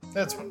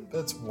 That's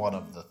one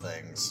of the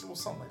things. Well,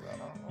 something like that. I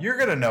don't know. You're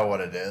gonna know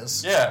what it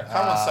is. Yeah,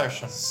 comment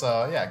section.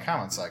 So yeah,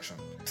 comment section.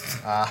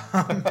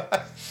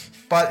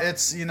 But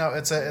it's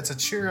it's a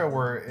Cheerio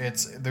where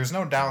there's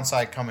no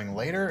downside coming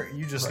later.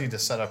 You just need to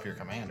set up your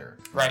commander.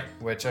 Right.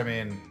 Which, I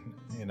mean,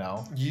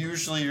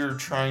 usually you're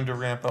trying to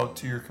ramp out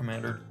to your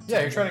commander. Yeah,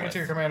 you're trying to get to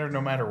your commander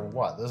no matter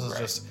what. This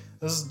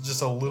is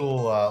just a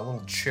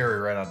little cherry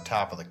right on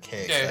top of the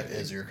cake that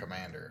is your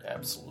commander.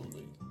 Absolutely.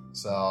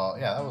 So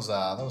yeah, that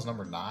was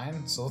number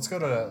 9. So let's go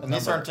to. And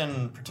these aren't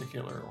in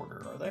particular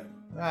order, are they?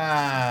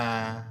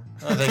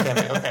 Oh, they can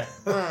be. Okay.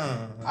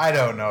 I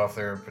don't know if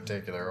they're in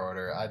particular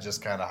order. I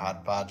just kind of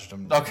hodgepodged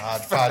them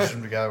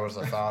together as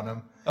I found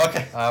them.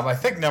 Okay. I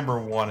think number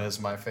 1 is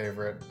my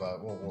favorite,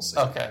 but we'll see.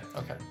 Okay.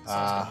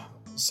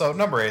 So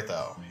number 8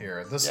 though,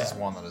 here, this is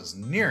one that is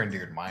near and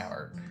dear to my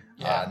heart.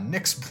 Yeah.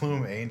 Nyx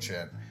Bloom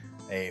Ancient,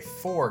 a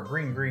 4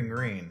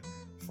 green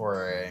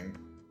for an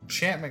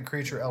enchantment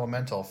creature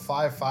elemental,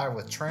 5/5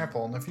 with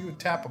trample, and if you would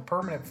tap a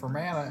permanent for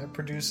mana, it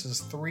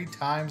produces 3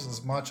 times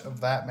as much of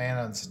that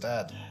mana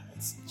instead.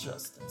 It's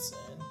just insane.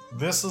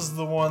 This is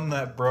the one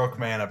that broke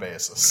mana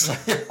basis.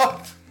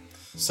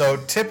 So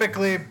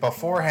typically,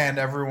 beforehand,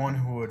 everyone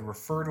who would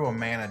refer to a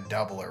mana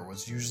doubler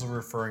was usually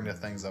referring to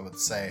things that would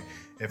say,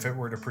 if it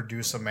were to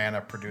produce a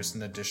mana, produce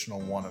an additional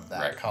 1 of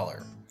that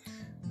color.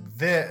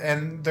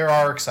 And there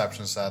are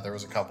exceptions to that. There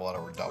was a couple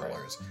that were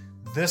doublers.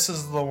 This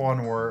is the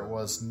one where it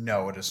was,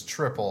 no, it is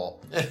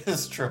triple. It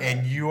is triple.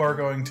 And you are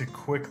going to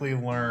quickly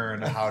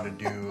learn how to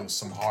do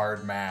some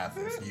hard math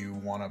if you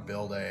want to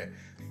build a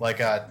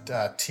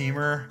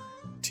teamer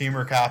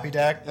copy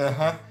deck. You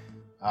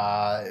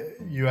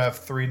have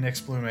 3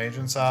 Nyx Bloom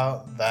agents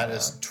out. That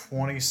is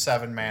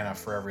 27 mana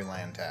for every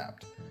land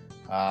tapped.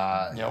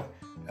 Yep.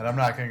 And I'm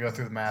not going to go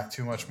through the math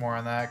too much more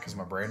on that because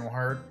my brain will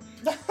hurt.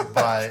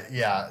 But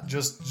yeah,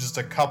 just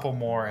a couple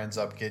more ends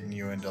up getting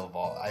you into the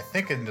vault. I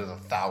think into the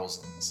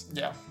thousands.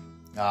 Yeah.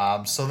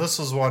 So this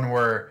was one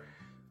where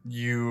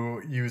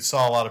you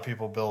saw a lot of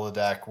people build a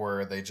deck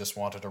where they just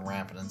wanted to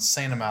ramp an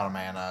insane amount of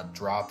mana,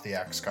 drop the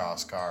X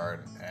cost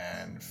card,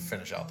 and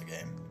finish out the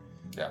game.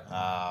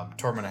 Yeah.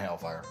 Torment of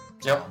Hailfire.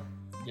 Yep.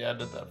 Yeah, I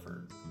did that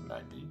for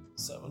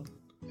 97.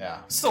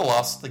 Yeah. Still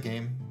lost the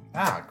game.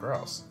 Ah,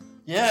 gross.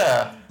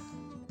 Yeah.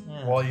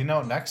 Well,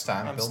 next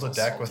time, build a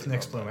deck with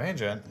Nyx Bloom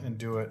Agent and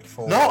do it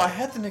full. No, I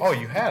had the Nyx. Oh,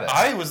 you had it.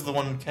 I was the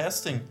one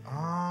casting.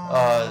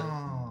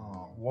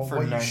 Well,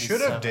 what you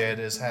should have did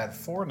is had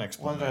 4 Nyx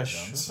Bloom Agents. What I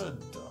Agents. should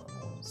have done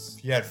was...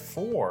 If you had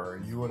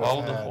 4, you would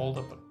have had... to hold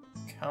up a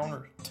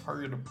counter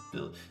target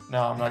ability.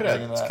 No, I'm not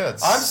getting that. Good.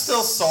 I'm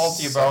still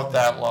salty about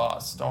that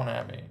loss. Don't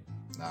at me.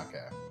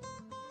 Okay.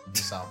 You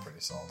sound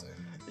pretty salty.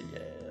 Yeah.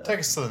 Take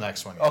us to the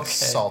next one. Okay.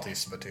 Salty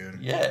spittoon.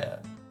 Yeah.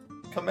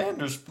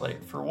 Commander's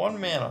Plate for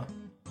 1 mana.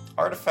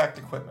 Artifact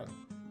equipment.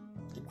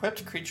 The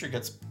equipped creature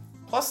gets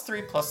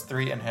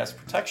 +3/+3 and has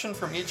protection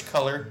from each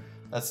color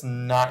that's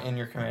not in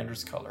your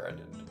commander's color. I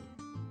didn't.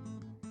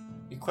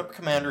 Equipped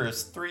commander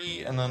is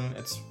 3, and then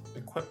its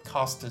equipped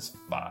cost is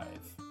 5.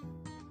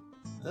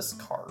 This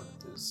card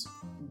is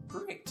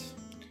great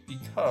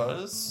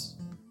because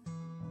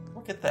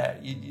look at that.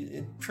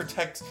 It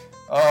protects.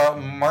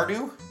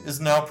 Mardu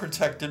is now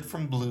protected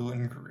from blue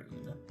and green.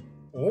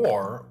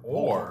 Or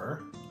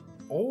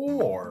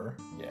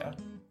yeah.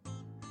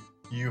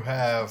 You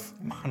have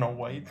mono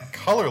white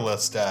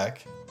colorless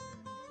deck.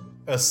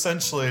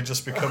 Essentially, it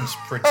just becomes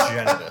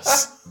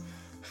Progenitus.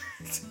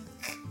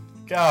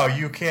 Oh,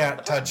 you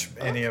can't touch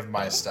any of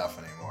my stuff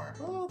anymore.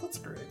 Oh, that's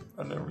great.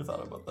 I never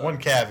thought about that. One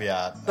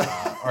caveat: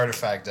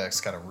 artifact decks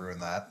kind of ruin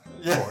that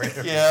for you.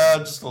 Yeah,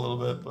 just a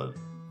little bit,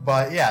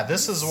 but yeah,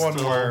 this is one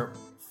where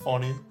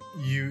funny.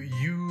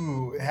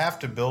 You have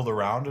to build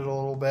around it a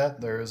little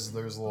bit. There's a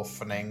little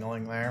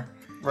finagling there,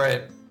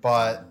 right?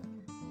 But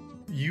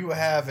you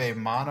have a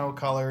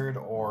mono-colored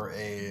or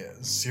a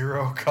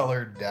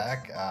zero-colored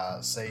deck.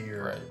 Say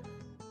you're... Right.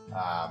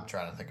 I'm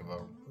trying to think of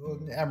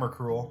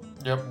Emrakul.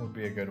 Yep. Would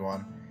be a good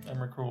one.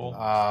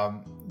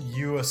 Emrakul.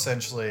 You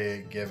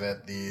essentially give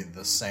it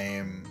the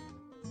same...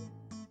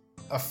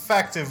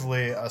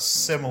 Effectively, a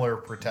similar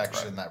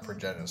protection that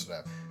Progenitus would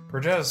have.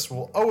 Progenitus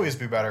will always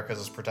be better because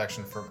it's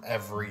protection from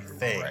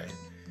everything. Right.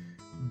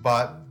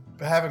 But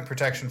having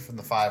protection from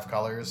the 5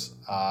 colors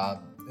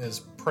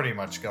is pretty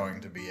much going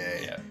to be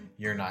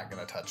you're not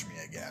going to touch me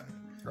again.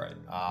 Right.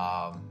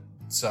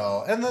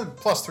 So, and then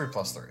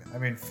 +3/+3. I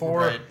mean, 4.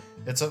 Right.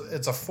 It's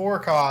a 4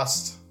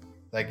 cost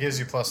that gives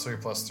you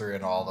 +3/+3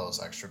 and all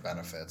those extra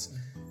benefits.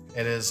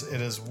 It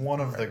is one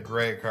of the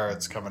great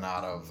cards coming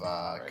out of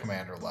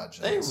Commander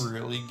Legends. They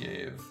really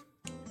gave.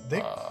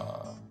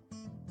 I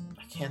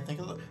can't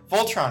think of the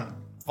Voltron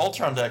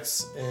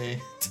decks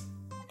a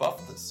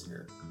buff this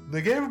year.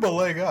 They gave him a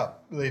leg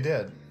up. They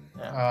did.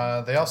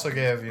 Yeah. They also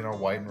gave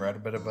white and red a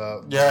bit of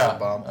a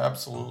bump.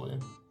 Absolutely.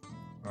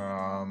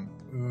 Oh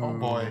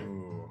boy.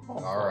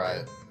 All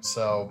right.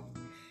 So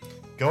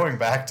going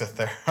back to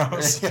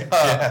Theros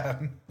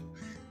again,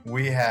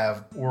 we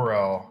have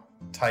Uro,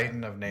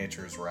 Titan of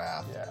Nature's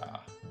Wrath. Yeah.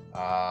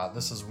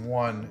 This is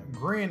 1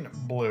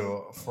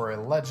 green-blue for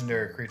a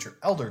legendary creature,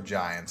 Elder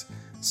Giant,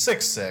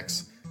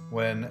 6/6.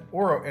 When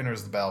Uro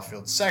enters the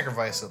battlefield,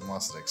 sacrifice it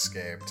unless it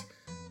escaped.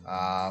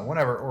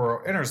 Whenever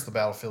Uro enters the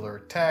battlefield or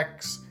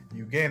attacks,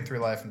 you gain 3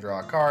 life and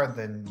draw a card.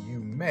 Then you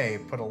may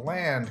put a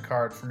land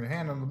card from your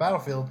hand on the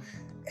battlefield,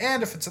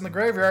 and if it's in the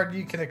graveyard,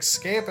 you can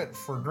escape it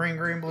for green,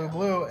 green, blue,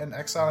 blue, and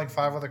exiling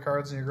 5 other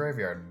cards in your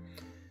graveyard.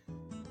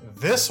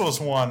 This was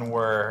one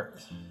where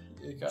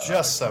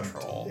just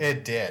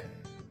it did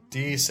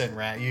decent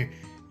rant.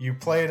 You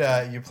played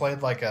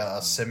like a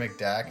Simic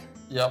deck.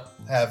 Yep.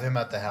 Have him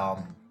at the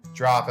helm.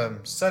 Drop him,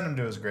 send him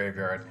to his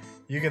graveyard.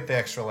 You get the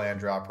extra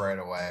land drop right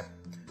away.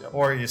 Yep.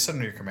 Or you send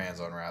him to your command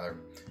zone, rather.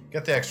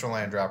 Get the extra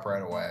land drop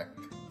right away.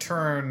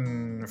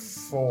 Turn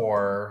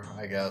 4,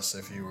 I guess,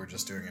 if you were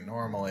just doing it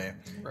normally,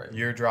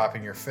 You're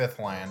dropping your 5th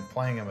land,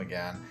 playing him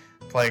again,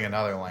 playing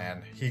another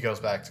land. He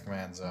goes back to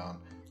command zone.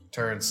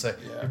 Turn 6.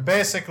 Yeah.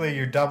 Basically,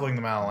 you're doubling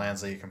the amount of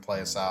lands that you can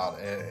place out.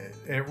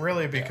 It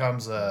really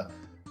becomes a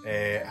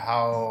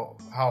how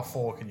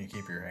full can you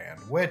keep your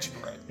hand? Which,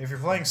 if you're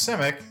playing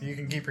Simic, you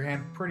can keep your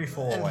hand pretty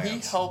full of lands.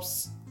 And he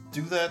helps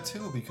do that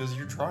too because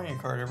you're drawing a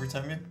card every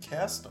time you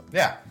cast them.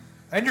 Yeah,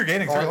 and you're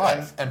gaining 3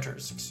 life.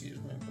 Enters, excuse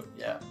me, but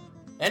yeah,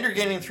 and you're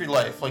gaining 3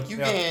 life. Like you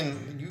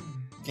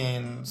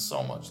gain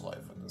so much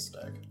life in this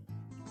deck.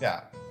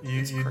 Yeah,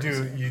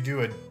 you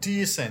do a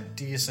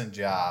decent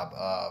job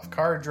of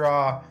card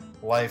draw,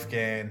 life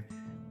gain,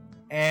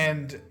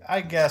 And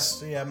I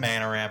guess,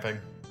 mana ramping.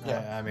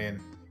 Yeah. I mean,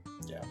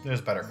 yeah,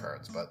 there's better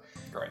cards, but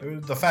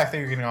right. the fact that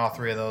you're getting all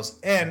three of those,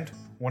 and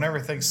when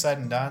everything's said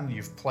and done,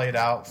 you've played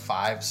out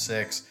 5,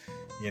 6.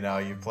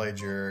 You played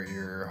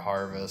your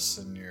harvests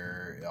and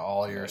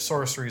all your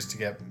sorceries to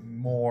get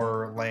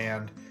more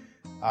land.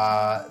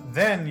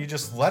 Then you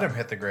just let him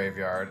hit the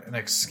graveyard and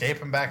escape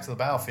him back to the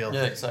battlefield.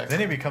 Yeah, exactly. Then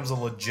he becomes a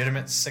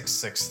legitimate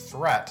 6/6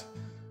 threat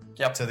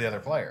to the other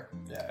player.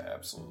 Yeah,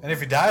 absolutely. And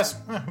if he dies,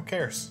 who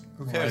cares?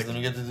 Who cares? Then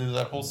you get to do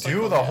that whole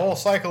cycle. Do the whole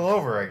cycle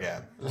over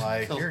again.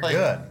 Like, you're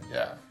good.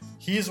 Yeah.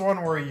 He's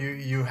one where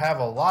you have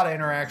a lot of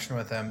interaction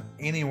with him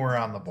anywhere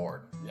on the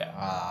board.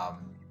 Yeah.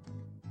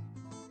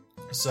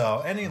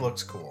 And he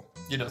looks cool.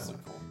 He does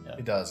look cool. Yeah.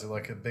 He does. He's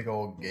like a big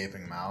old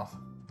gaping mouth.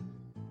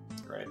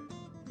 Right.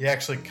 He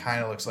actually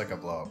kind of looks like a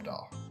blow-up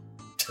doll.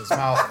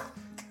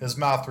 His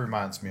mouth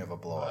reminds me of a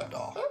blow-up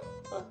doll.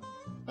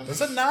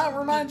 Does it not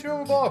remind you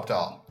of a blow-up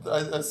doll?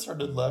 I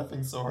started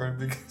laughing so hard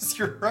because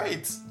you're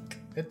right.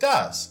 It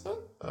does.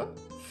 What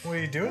are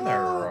you doing there,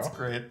 Roro? That's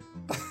great.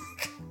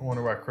 I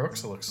wonder why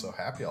Crooks looks so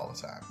happy all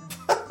the time.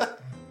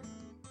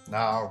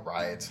 No,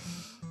 right.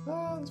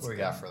 That's what we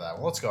got for that.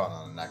 Well, let's go on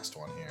to the next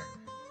one here.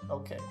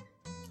 Okay.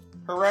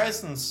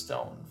 Horizon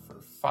Stone for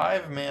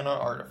 5 mana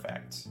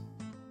artifact.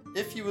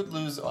 If you would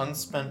lose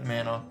unspent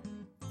mana,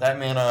 that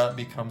mana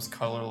becomes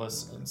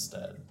colorless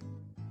instead.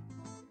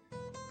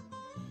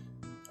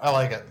 I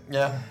like it.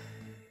 Yeah,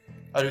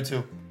 I do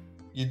too.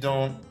 You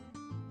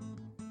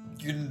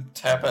can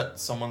tap at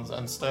someone's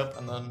end step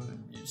and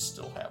then you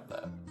still have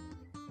that.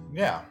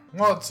 Yeah.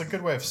 Well, it's a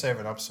good way of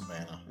saving up some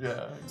mana.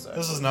 Yeah, exactly.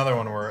 This is another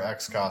one where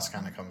X cost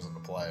kind of comes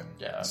into play.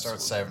 Yeah,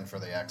 Start saving for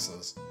the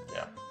X's.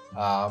 Yeah.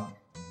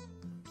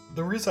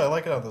 The reason I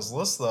like it on this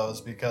list, though,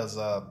 is because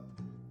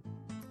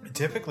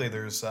typically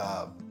there's...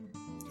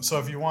 so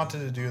if you wanted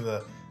to do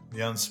the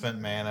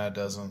unspent mana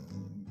doesn't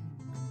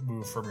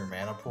move from your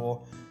mana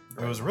pool,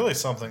 it was really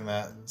something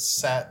that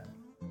sat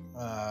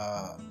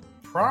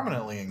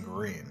prominently in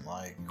green.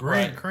 Like,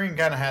 green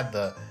kind of had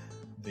the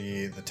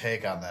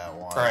take on that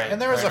one. Right,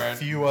 and there was a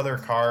few other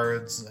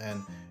cards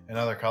and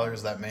other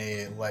colors that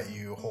may let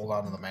you hold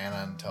on to the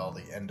mana until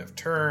the end of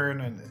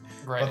turn.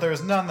 But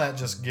there's none that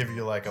just give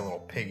you like a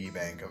little piggy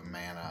bank of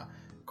mana,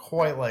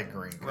 quite like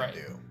green could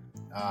do.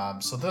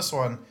 So this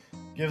one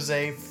gives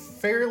a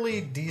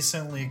fairly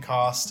decently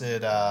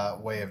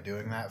costed way of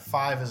doing that.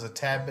 5 is a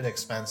tad bit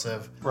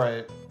expensive.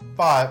 Right.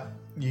 But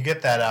you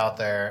get that out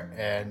there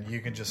and you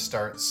can just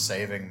start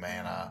saving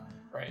mana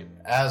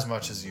as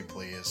much as you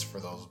please for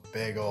those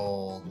big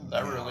old...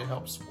 That really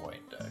helps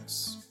white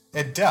decks.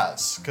 It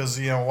does, because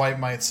white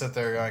might sit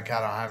there going,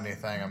 God, I don't have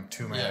anything, I'm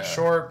 2 mana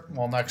short.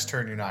 Well, next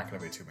turn you're not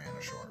going to be 2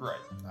 mana short. Right.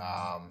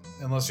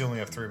 Unless you only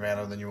have 3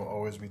 mana, then you will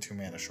always be 2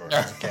 mana short,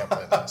 because you can't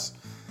play this.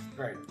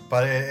 Right.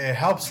 But it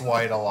helps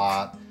white a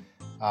lot.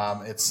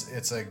 It's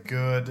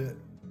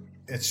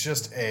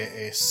just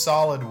a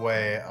solid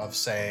way of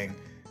saying,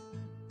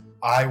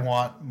 I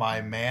want my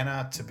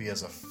mana to be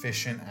as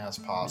efficient as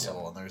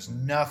possible. And there's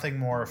nothing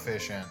more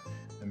efficient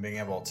than being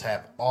able to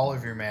tap all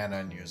of your mana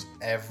and use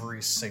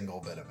every single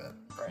bit of it.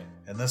 Right.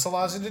 And this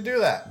allows you to do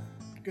that.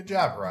 Good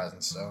job, Horizon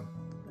Stone.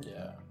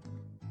 Yeah.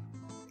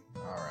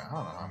 Alright, I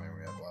don't know how many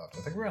we have left. I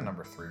think we're on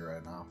number 3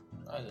 right now.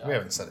 We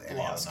haven't said any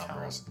of the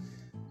numbers.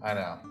 I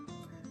know.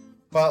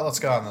 But let's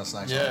go on this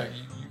next one. Yeah,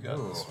 you got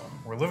this one.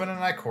 We're living in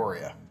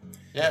Ikoria.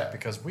 Yeah.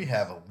 Because we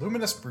have a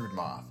Luminous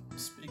Broodmoth.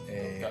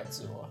 Speaking of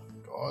Godzilla.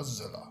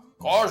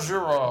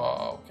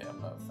 Godzilla. Okay,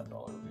 I'm not offend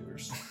all our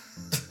viewers.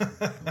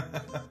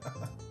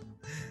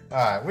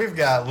 Alright, we've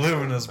got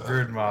Luminous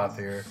Broodmoth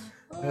here.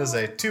 It is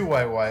a 2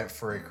 white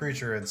for a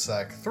creature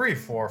insect,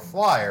 3/4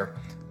 flyer.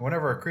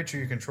 Whenever a creature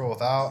you control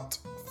without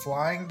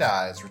flying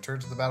dies, return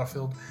to the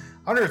battlefield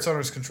under its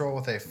owner's control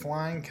with a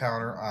flying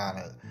counter on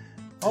it.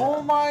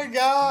 Oh my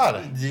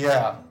god!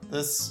 Yeah,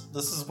 this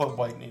is what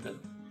white needed.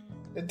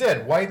 It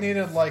did. White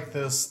needed like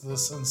this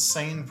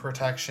insane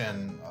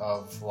protection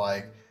of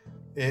like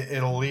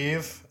it'll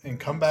leave and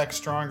come back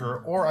stronger,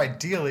 or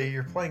ideally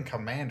you're playing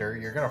commander,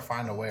 you're gonna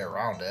find a way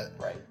around it.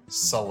 Right.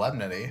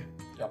 Solemnity.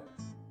 Yep.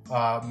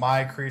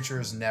 My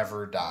creatures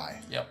never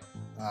die. Yep.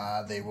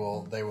 They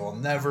will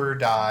never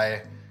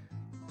die,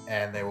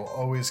 and they will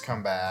always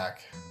come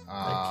back.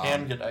 They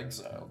can get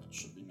exiled. It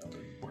should be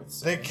noted.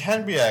 They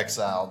can be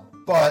exiled,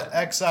 but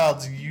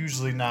exiled's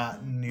usually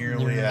not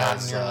nearly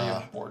as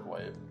a board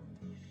wipe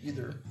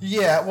either.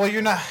 Yeah, well,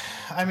 you're not.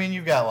 I mean,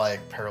 you've got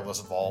like Perilous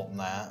Vault and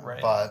that, right?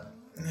 But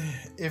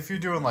if you're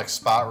doing like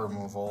spot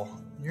removal,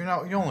 you're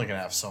only gonna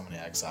have so many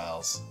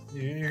exiles.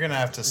 You're gonna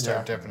have to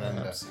start dipping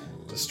into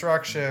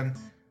destruction,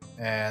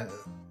 and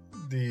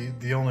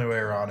the only way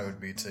around it would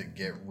be to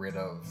get rid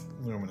of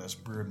Luminous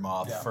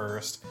Broodmoth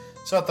first.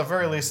 So at the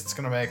very least, it's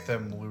gonna make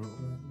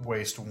them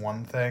waste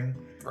one thing.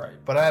 Right.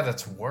 But at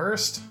its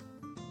worst,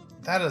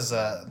 that is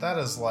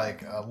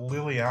like a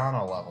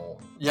Liliana level.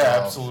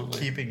 Yeah, absolutely.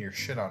 Keeping your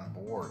shit on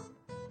board.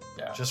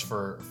 Yeah. Just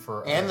for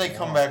and they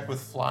come back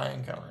with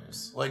flying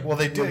counters. Like, well,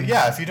 they do.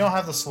 Yeah, if you don't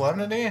have the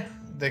Solemnity,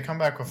 they come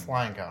back with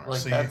flying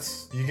counters. Like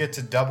so you get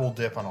to double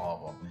dip on all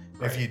of them.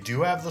 If you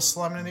do have the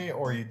Solemnity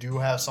or you do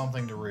have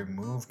something to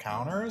remove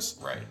counters,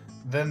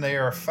 then they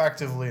are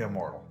effectively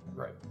immortal.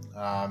 Right.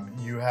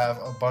 You have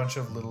a bunch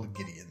of little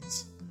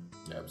Gideons.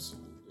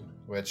 Absolutely.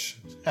 Which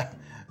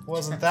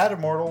wasn't that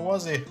immortal,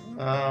 was he?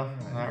 No,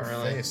 not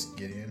really. Face,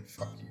 Gideon.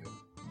 Fuck you.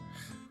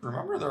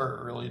 Remember the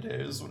early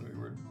days when we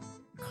would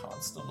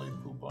constantly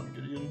poop on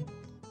Gideon?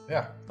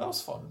 Yeah. That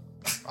was fun.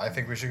 I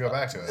think we should go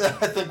back to it.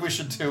 I think we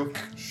should too.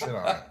 Shit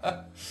on it.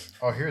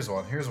 Oh, here's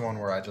one. Here's one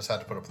where I just had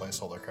to put a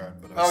placeholder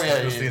card, but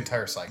it was the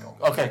entire cycle.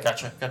 Okay,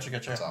 gotcha.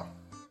 So.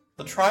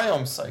 The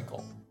Triumph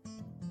cycle.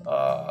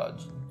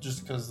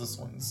 Just because this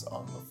one's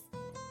on the...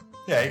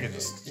 Yeah, you can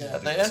just... Yeah,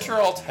 they enter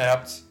all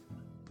tapped.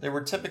 They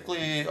were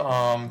typically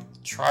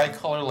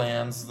tricolor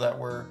lands that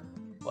were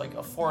like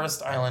a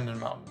forest, island, and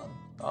mountain.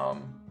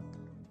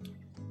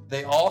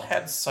 They all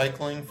had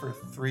cycling for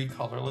 3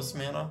 colorless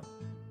mana.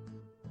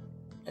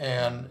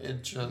 And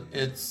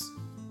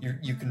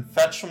you can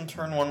fetch them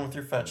turn 1 with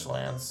your fetch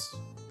lands.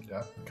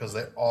 Yeah, because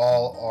they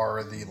all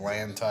are the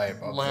land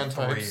type of land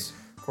the 3 types.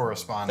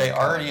 Corresponding They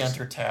already colors.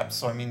 enter tapped,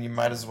 so I mean you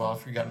might as well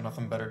if you got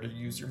nothing better to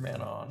use your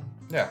mana on.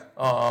 Yeah.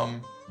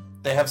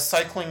 They have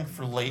cycling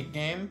for late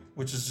game,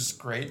 which is just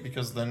great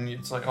because then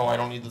it's like, oh, I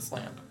don't need this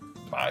land.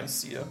 Bye,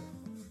 see ya.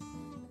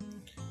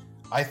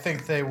 I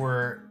think they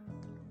were,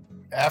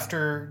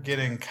 after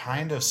getting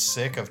kind of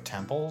sick of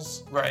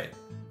temples, right?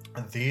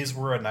 These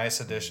were a nice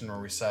addition where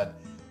we said,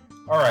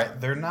 all right,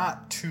 they're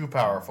not too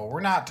powerful.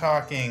 We're not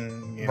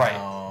talking, you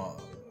know,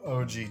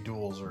 OG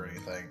duels or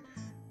anything,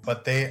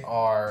 but they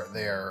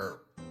are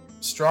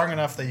strong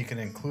enough that you can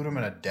include them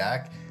in a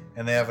deck,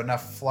 and they have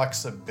enough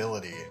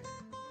flexibility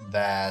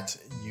that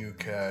you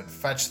could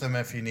fetch them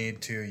if you need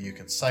to, you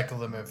can cycle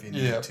them if you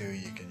need to,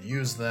 you can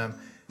use them.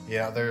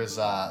 Yeah, there's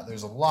a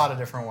lot of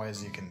different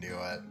ways you can do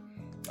it.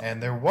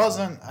 And there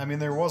wasn't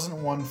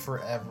one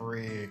for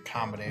every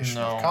combination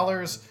of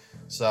colors.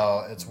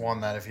 So it's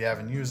one that if you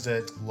haven't used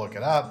it, look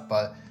it up.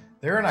 But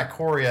they're in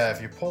Ikoria.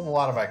 If you pulled a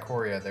lot of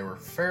Ikoria, they were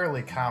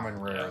fairly common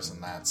rares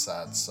in that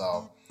set.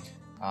 So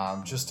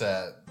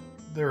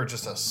they were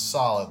just a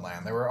solid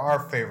land. They were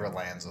our favorite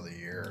lands of the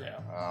year.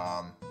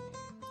 Yeah.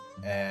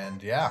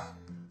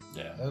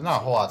 There's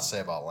not a whole lot to say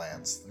about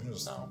lands.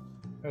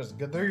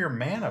 They're your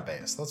mana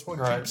base. That's what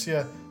keeps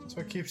you. That's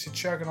what keeps you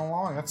chugging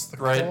along. That's the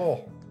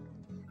goal.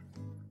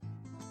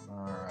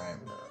 All right.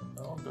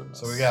 Oh goodness.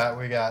 So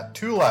we got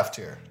 2 left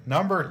here.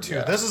 Number 2.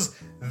 Yeah. This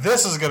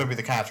is going to be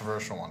the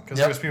controversial one because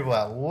there's people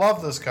that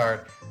love this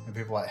card and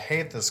people that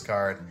hate this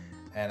card,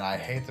 and I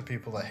hate the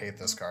people that hate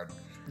this card.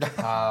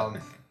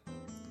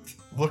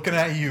 Looking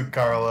at you,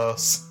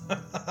 Carlos.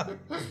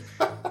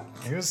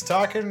 He was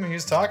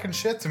talking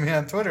shit to me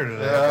on Twitter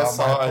today. Yeah,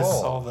 I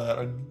saw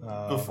that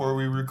before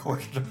we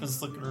recorded. I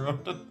was looking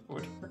around on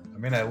Twitter. I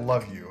mean, I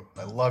love you,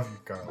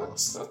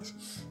 Carlos.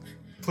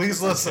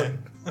 Please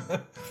listen. All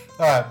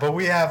right, but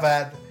we have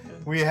at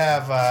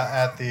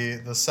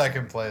the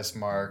second place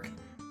mark,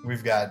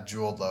 we've got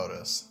Jeweled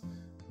Lotus,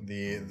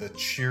 the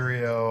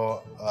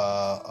Cheerio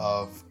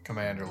of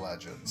Commander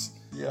Legends.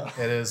 Yeah.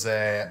 It is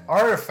a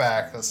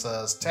artifact that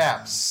says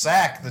tap,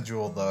 sack the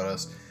Jeweled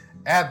Lotus,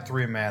 add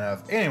 3 mana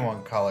of any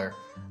one color,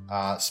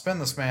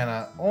 spend this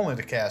mana only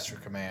to cast your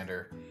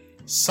commander.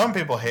 Some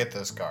people hate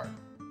this card.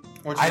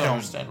 Which is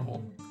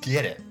understandable.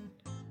 Get it.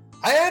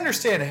 I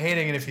understand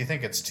hating it if you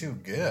think it's too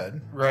good.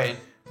 Right.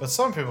 But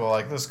some people are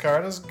like, this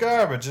card is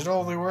garbage. It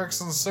only works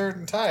in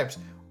certain types.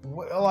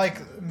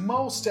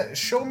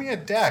 Show me a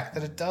deck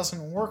that it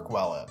doesn't work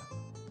well in.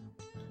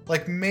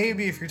 Like,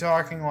 maybe if you're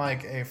talking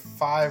like a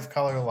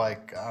 5-color,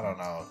 like, I don't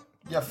know.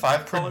 Yeah,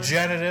 5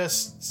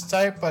 Progenitus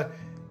type, but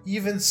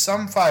even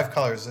some 5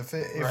 colors. If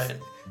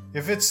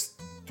it's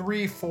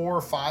 3,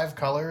 4, 5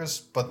 colors,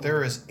 but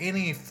there is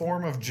any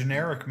form of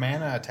generic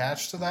mana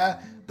attached to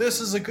that, this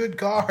is a good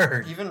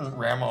card. Even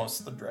Ramos,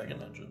 the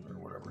Dragon Engine, or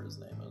whatever his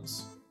name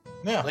is.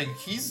 Yeah. Like,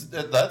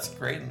 that's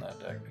great in that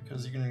deck,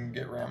 because you can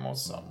get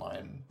Ramos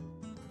online.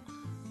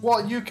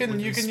 Well, you can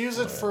use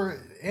it for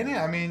any.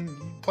 I mean,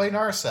 play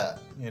Narset.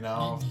 You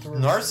know,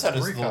 Narset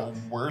is the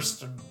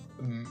worst,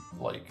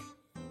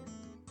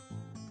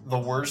 the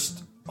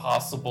worst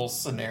possible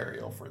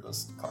scenario for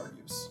this card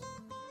use.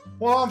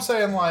 Well, I'm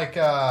saying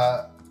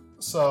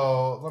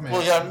so let me.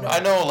 Well, yeah,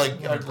 I know,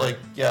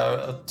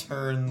 a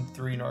turn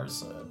 3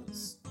 Narset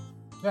is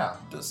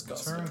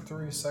disgusting. Turn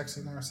 3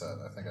 sexy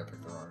Narset. I think I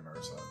picked the wrong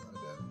Narset.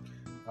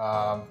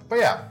 I did. But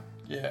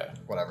yeah,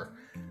 whatever.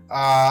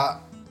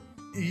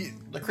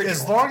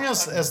 As long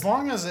as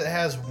it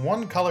has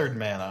 1 colored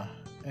mana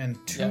and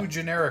 2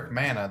 generic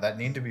mana that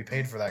need to be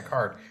paid for that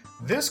card,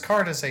 this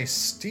card is a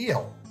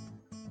steal.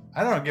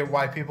 I don't get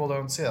why people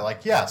don't see it.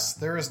 Like, yes,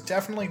 there is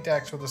definitely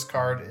decks where this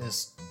card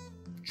is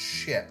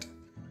shit,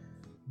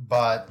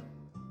 but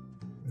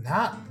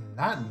not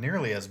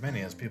nearly as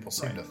many as people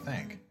seem to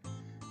think.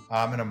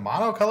 In a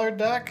monocolored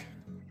deck,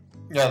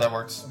 yeah, that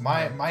works.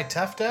 My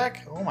Tef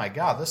deck, oh my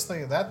god, this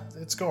thing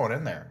it's going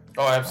in there.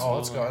 Oh,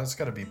 absolutely. Oh, it's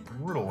going to be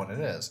brutal when it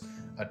is.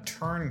 A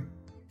turn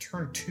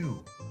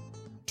 2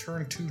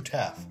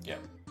 Tef. Yeah.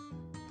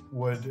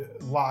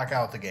 Would lock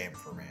out the game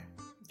for me.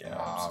 Yeah,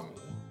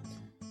 absolutely.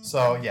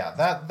 So yeah,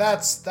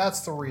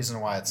 that's the reason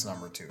why it's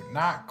number 2.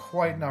 Not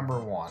quite number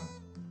 1.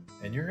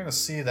 And you're gonna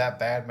see that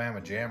bad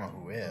mamma jamma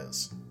who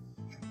is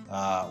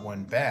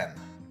when Ben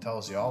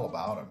tells you all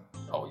about him.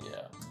 Oh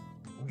yeah.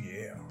 Oh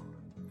yeah.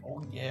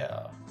 Oh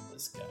yeah.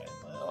 This guy.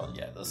 Oh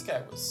yeah, this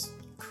guy was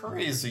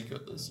crazy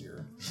good this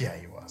year. Yeah,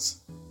 he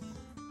was.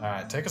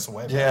 Alright, take us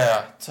away.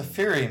 Yeah,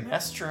 Teferi,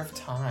 Master of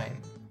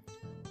Time.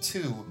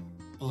 2,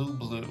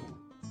 blue.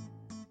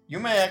 You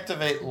may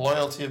activate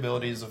loyalty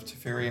abilities of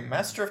Teferi,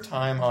 Master of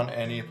Time, on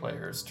any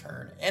player's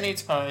turn.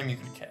 Anytime you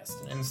can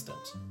cast an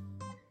instant.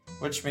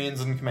 Which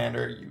means in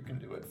Commander, you can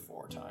do it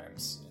 4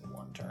 times in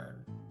 1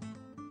 turn.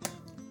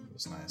 It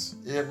was nice.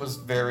 It was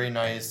very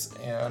nice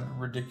and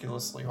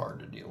ridiculously hard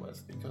to deal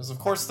with. Because, of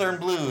course, they're in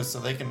blue, so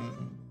they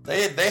can...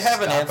 They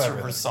have an answer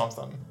everything for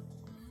something.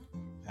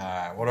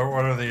 Alright, what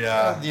are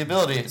the... The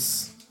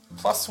abilities.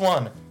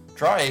 +1,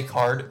 draw a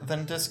card,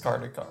 then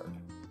discard a card.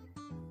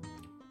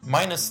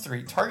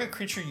 -3, target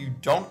creature you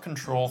don't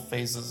control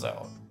phases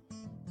out.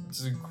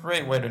 It's a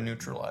great way to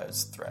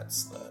neutralize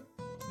threats that...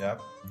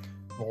 Yep.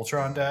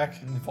 Voltron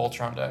deck?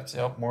 Voltron decks,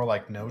 yep. More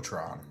like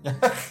Notron.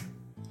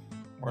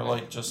 More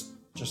like just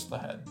the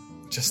head.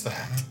 Just the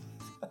head.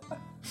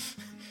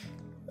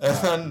 And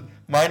then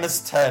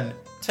 -10,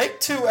 take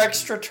 2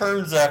 extra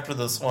turns after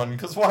this one,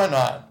 because why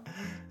not?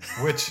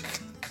 Which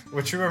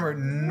remember,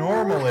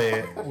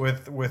 normally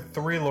with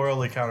 3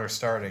 loyalty counters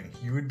starting,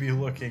 you would be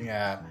looking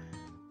at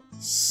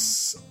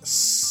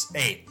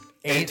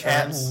 8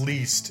 at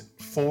least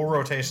full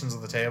rotations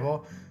of the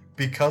table.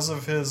 Because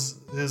of his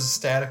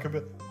static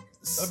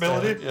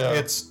ability, yeah.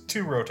 It's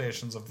 2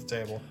 rotations of the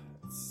table.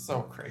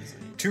 So crazy.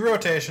 2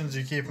 rotations,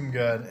 you keep him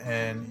good,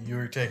 and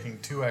you're taking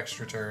 2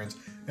 extra turns.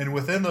 And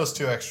within those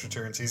 2 extra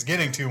turns, he's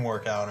getting 2 more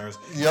counters.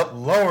 Yep.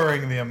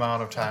 Lowering the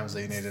amount of times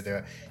that you need to do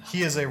it.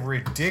 He is a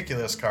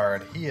ridiculous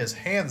card. He is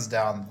hands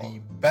down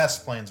the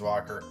best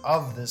Planeswalker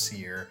of this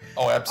year.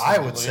 Oh, absolutely. I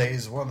would say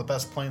he's one of the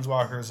best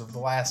Planeswalkers of the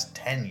last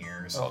 10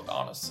 years. Oh,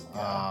 honestly.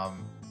 Yeah.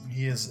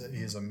 He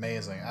is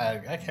amazing.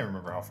 I can't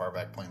remember how far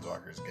back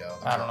Planeswalkers go.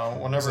 I don't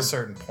know. There's a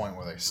certain point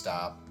where they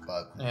stop,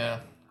 but yeah.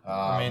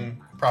 I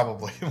mean,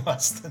 probably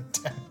less than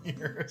 10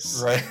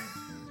 years. Right.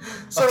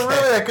 So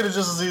really, I could have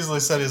just as easily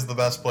said he's the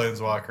best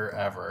Planeswalker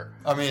ever.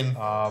 I mean,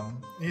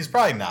 he's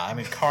probably not. I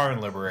mean, Karn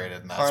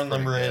Liberated. And that's Karn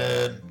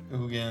Liberated,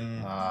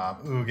 Ugin,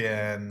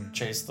 Ugin,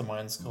 Chase the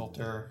Mind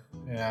Sculptor.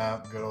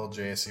 Yeah, good old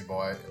JC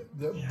boy.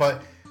 Yeah.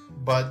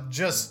 But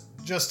just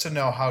to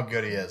know how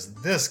good he is,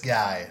 this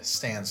guy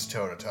stands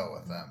toe to toe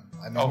with them.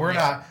 I mean,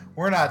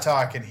 we're not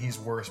talking he's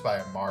worse by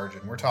a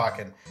margin. We're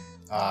talking.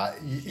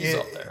 He's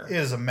up there. It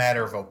is a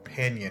matter of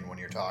opinion when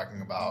you're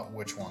talking about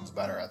which one's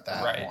better at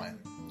that point.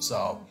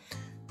 So,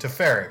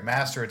 Teferi,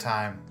 Master of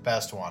Time,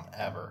 best one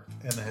ever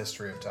in the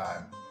history of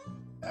time.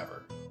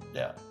 Ever.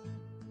 Yeah.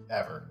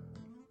 Ever.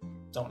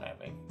 Don't at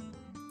me.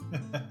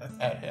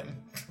 At him.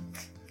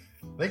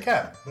 They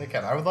can.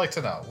 I would like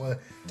to know.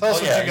 Tell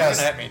us what you guys.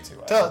 You can at me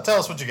too. Tell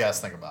us what you guys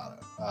think about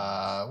it.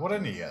 What do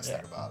you guys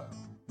think about it?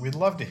 We'd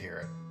love to hear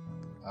it.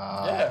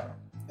 Yeah.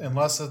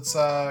 Unless it's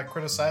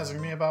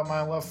criticizing me about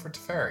my love for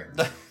Teferi.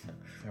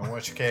 In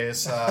which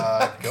case,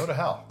 go to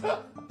hell.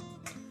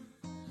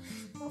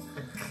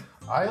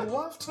 I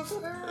love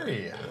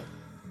Teferi.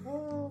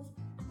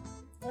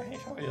 I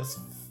hate how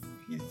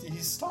he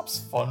stops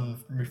fun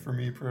for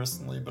me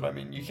personally, but I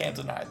mean, you can't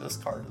deny this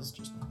card is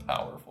just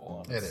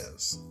powerful. It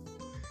is.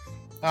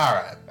 All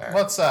right.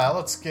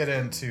 Let's get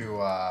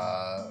into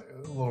a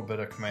little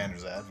bit of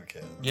Commander's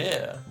Advocate.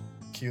 Yeah.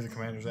 Cue the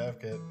Commander's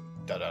Advocate.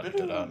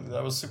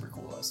 That was super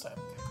cool last time.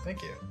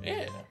 Thank you.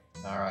 Yeah.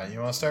 All right. You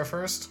want to start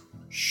first?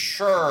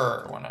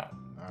 Sure. Why not?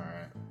 All right.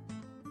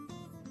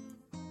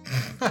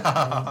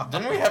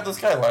 Didn't we have this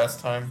guy last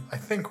time? I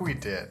think we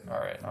did. All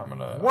right. I'm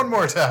gonna. One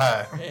more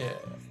time. Yeah.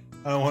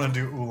 I don't want to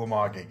do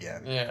Ulamog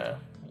again. Yeah.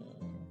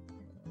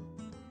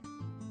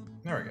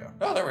 There we go.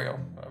 Oh, there we go.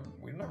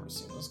 We've never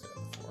seen this guy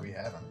before. We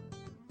haven't.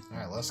 All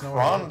right. Let's know.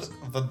 Rond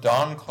the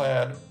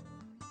Dawnclad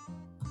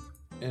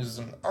is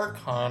an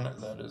Archon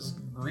that is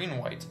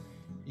green-white.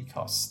 He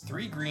costs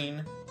 3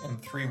 green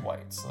and 3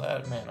 white, so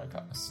that mana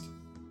cost.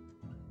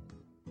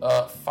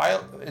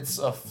 It's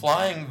a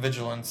flying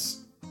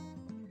vigilance.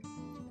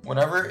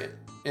 Whenever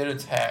it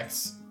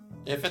attacks,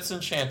 if it's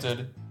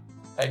enchanted,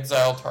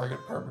 exile target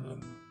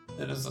permanent.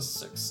 It is a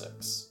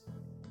 6/6.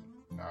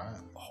 Alright.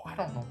 Oh, I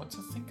don't know what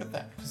to think of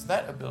that, because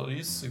that ability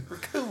is super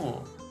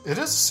cool. It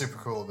is a super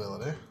cool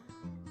ability.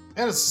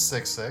 And it's a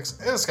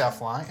 6/6, and it's got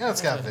flying, and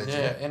it's got vigil.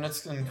 Yeah, and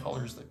it's in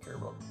colors that care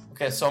about.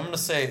 Okay, so I'm going to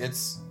say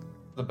it's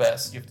the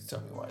best. You have to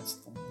tell me why it's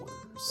the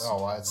worst.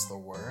 Oh, why it's the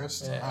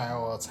worst? Yeah. Alright,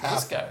 well, it's half.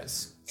 This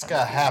guy's. It's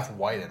got half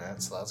white in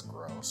it, so that's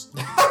gross.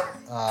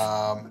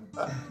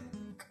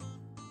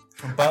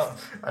 But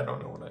I don't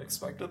know what I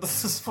expected at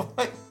this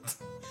point.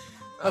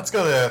 Let's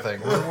go to the other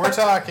thing.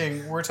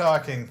 We're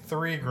talking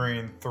 3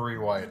 green, 3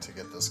 white to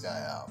get this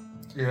guy out.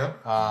 Yeah.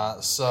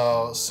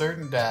 So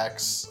certain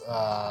decks,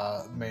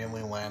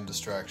 mainly land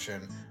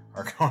destruction,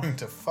 are going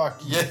to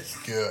fuck you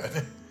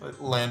good.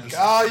 Land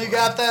Oh, you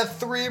got that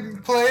 3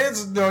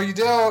 planes? No, you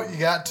don't. You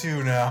got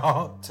 2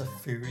 now.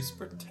 Teferi's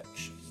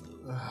protection.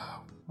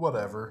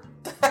 Whatever.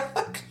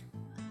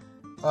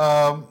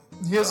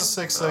 He has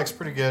a 6/6,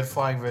 pretty good,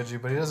 flying Vigi,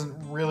 but he doesn't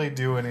really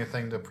do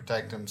anything to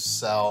protect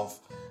himself.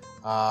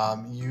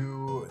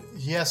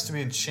 He has to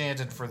be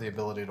enchanted for the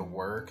ability to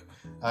work.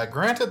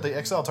 Granted, the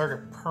exile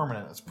target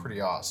permanent is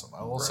pretty awesome.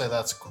 I will say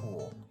that's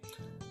cool.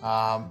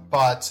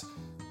 But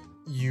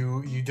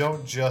you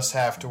don't just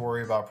have to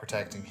worry about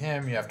protecting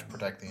him. You have to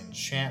protect the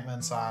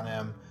enchantments on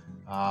him.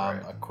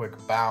 A quick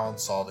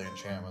bounce, all the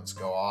enchantments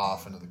go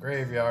off into the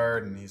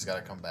graveyard, and he's got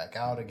to come back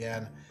out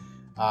again.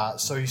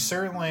 So he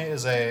certainly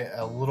is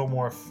a little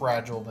more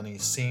fragile than he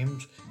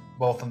seemed,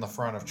 both in the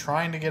front of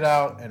trying to get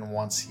out and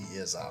once he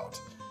is out.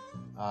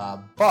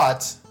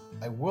 But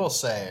I will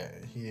say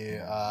he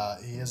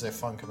is a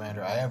fun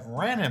commander. I have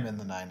ran him in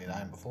the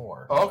 99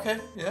 before. Okay,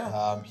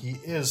 yeah. He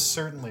is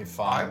certainly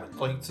fun. I would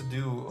like to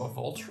do a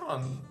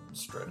Voltron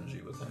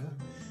strategy with him.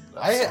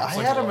 I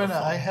had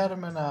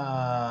him in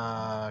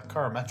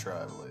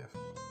Karametra, I believe.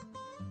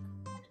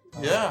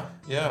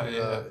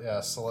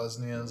 Yeah.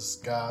 Selesnia's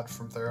god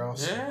from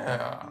Theros.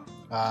 Yeah.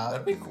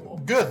 That'd be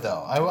cool. Good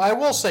though. I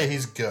will say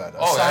he's good.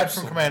 Aside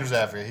from Commander's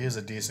Advocate, he is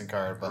a decent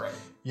card. But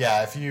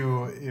yeah, if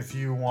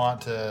you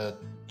want to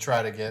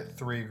try to get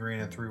 3 green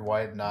and 3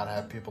 white and not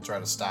have people try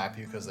to stop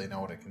you because they know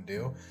what it can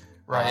do,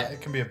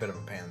 it can be a bit of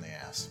a pain in the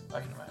ass.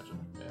 I can imagine.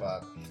 Yeah.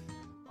 But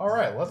all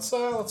right, let's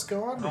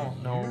go on. I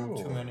don't know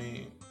too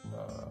many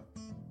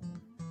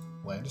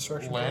land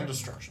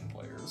destruction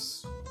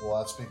players. Well,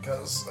 that's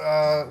because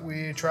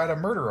we try to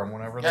murder them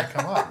whenever they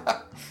come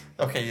up.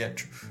 Okay, yeah,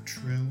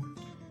 true.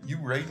 You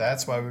right.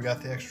 That's why we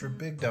got the extra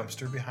big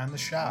dumpster behind the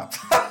shop.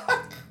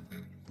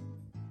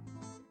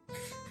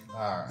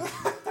 All right.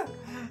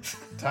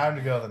 Time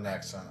to go to the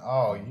next one.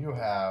 Oh, you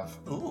have...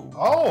 Ooh.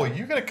 Oh,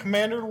 you get a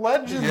Commander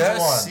Legends one. Yeah,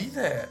 I see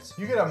that.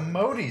 You get a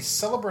Modi,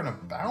 Celebrant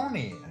of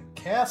Bounty, a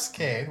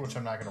Cascade, which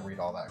I'm not going to read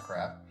all that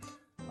crap.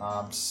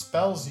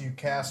 Spells you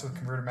cast with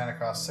converted mana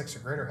cost 6 or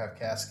greater have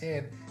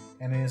Cascade,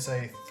 and it is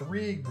a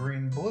 3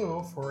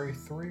 green-blue for a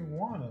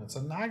 3/1, and it's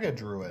a Naga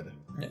Druid.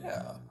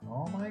 Yeah.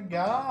 Oh my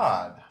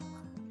god.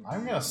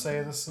 I'm going to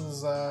say this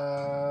is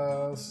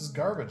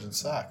garbage and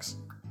sucks.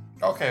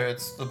 Okay,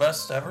 it's the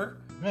best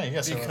ever. Yeah, you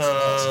guess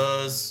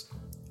because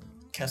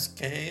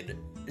Cascade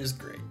is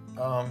great.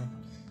 And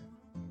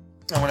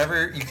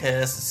whenever you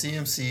cast a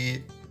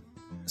CMC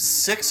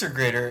 6 or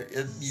greater,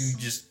 you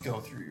just go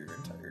through your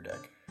entire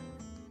deck.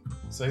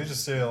 So you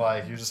just do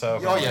you just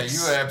have. Oh yeah, you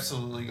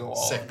absolutely go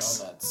all in on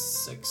that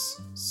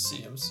 6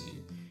 CMC,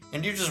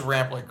 and you just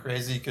ramp like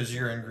crazy because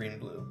you're in green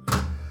blue.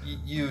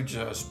 You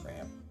just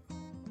ramp.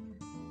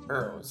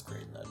 Uro is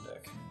great in that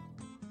deck.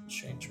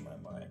 Change my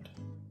mind.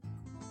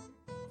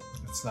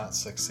 It's not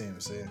 6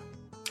 CMC.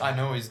 I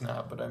know he's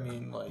not, but I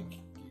mean, like,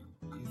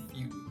 if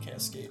you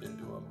cascade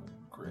into him,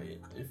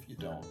 great. If you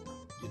don't,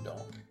 you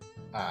don't.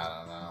 I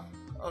don't know.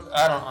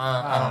 I don't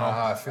know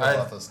how I feel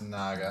about this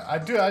Naga. I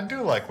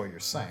do like what you're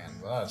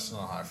saying, but I just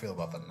don't know how I feel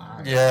about the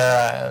Naga.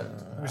 Yeah.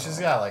 Which has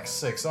got like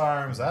 6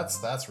 arms.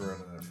 That's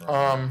ruining it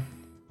for me.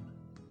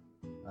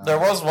 There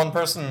was one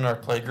person in our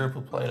play group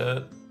who played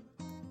it.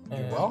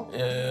 Well?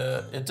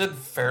 It did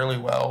fairly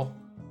well.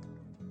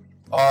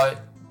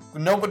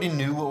 Nobody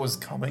knew what was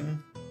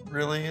coming,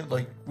 really.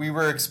 Like, we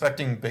were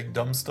expecting big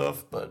dumb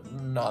stuff, but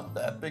not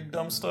that big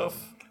dumb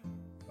stuff.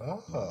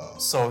 Oh.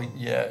 So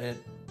yeah,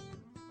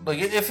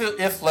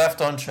 if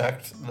left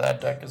unchecked, that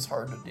deck is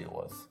hard to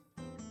deal with.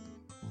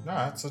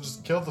 Alright, so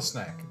just kill the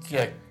snake.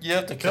 Yeah, you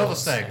have to kill the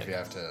snake if you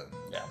have to.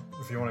 Yeah.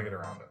 If you want to get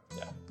around it.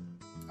 Yeah.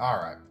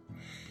 Alright.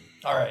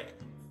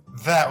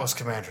 That was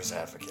Commander's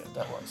Advocate.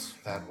 That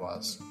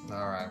was.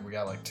 Alright, we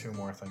got like 2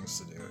 more things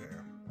to do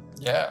here.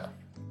 Yeah.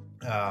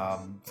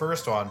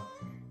 First one,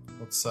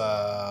 let's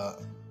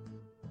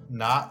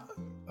not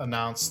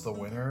announce the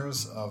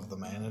winners of the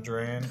Mana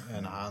Drain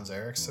and Hans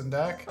Eriksson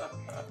deck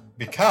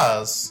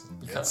because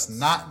it's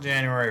not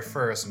January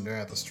 1st. I'm doing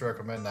it at the stroke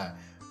of midnight.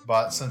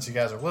 But since you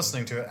guys are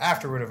listening to it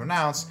after we would have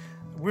announced,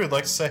 we would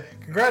like to say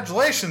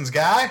congratulations,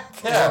 guy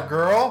or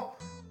girl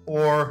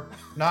or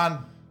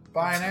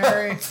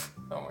non-binary.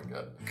 Oh my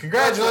god.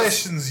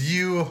 Congratulations,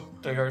 you.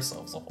 Dig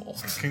ourselves a hole.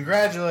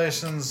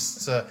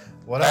 Congratulations to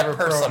whatever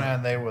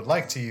pronoun they would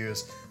like to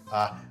use.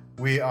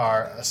 We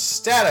are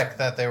ecstatic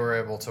that they were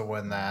able to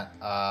win that.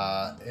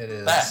 It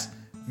is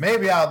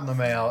maybe out in the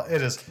mail.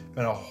 It has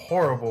been a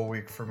horrible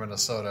week for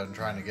Minnesota and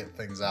trying to get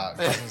things out.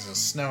 It was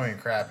just snowy and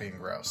crappy and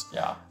gross.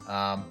 Yeah.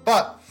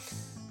 But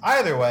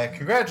either way,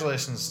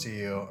 congratulations to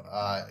you.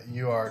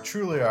 You are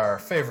truly our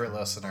favorite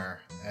listener,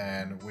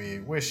 and we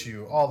wish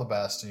you all the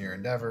best in your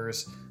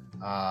endeavors.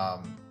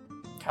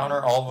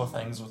 Counter all the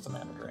things with the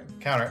Mana Drain.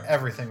 Counter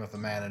everything with the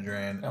Mana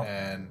Drain,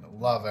 and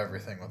love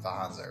everything with the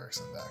Hans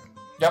Eriksson deck.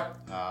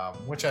 Yep.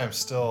 Which I'm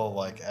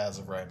still, as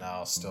of right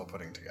now, still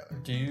putting together.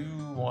 Do you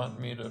want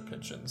me to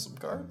pitch in some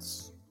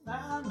cards?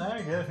 No,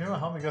 you're good. If you want to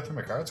help me go through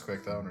my cards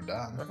quick, though, and we're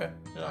done. Okay.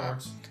 Yeah, that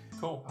works.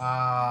 Cool.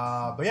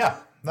 But yeah,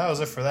 that was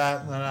it for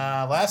that. And then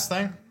last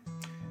thing,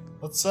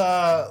 let's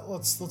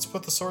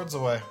put the swords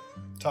away.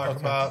 Talk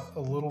about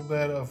a little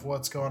bit of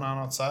what's going on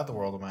outside the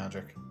world of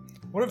Magic.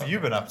 What have you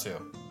been up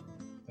to?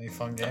 Any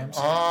fun games?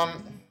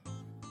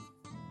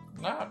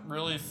 Not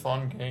really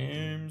fun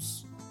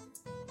games.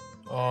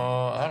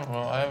 I don't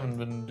know. I haven't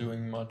been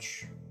doing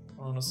much,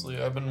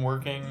 honestly. I've been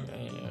working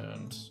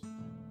and...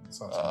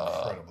 Sounds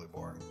incredibly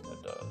boring.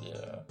 It does,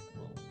 yeah.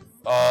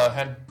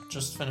 Had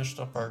just finished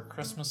up our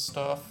Christmas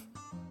stuff.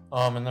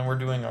 And then we're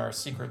doing our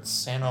Secret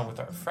Santa with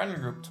our friend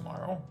group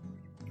tomorrow.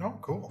 Oh,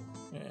 cool.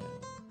 Yeah.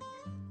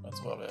 That's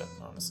about it,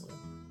 honestly.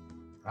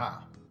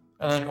 Ah.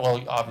 And then,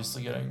 well,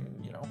 obviously getting,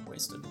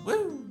 wasted.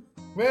 Woo!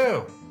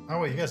 Woo! Oh,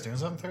 wait, you guys doing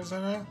something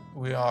Thursday night?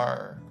 We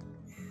are.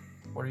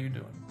 What are you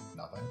doing?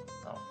 Nothing.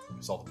 Oh.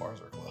 Because all the bars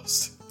are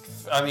closed.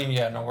 I mean,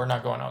 yeah, no, we're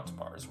not going out to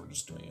bars. We're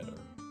just doing it.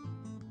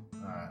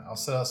 Alright, I'll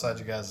sit outside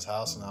you guys'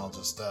 house and I'll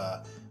just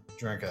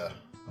drink a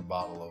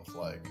bottle of,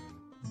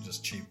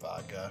 just cheap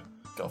vodka.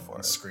 Go for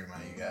it. Scream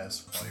at you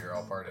guys while you're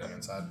all partying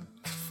inside.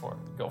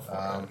 Go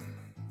for it.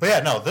 But yeah,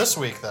 no, this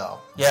week, though.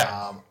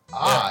 Yeah.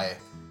 I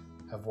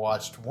have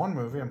watched one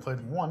movie and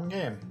played one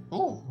game.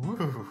 Ooh.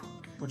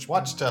 Which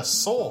watched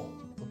Soul.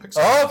 The Pixar.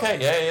 Oh, okay.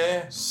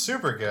 Yeah.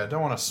 Super good.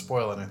 Don't want to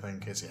spoil anything in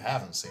case you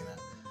haven't seen it.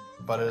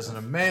 But it is an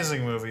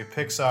amazing movie.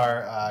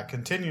 Pixar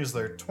continues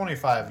their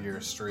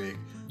 25-year streak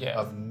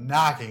of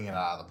knocking it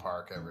out of the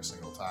park every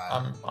single time.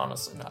 I'm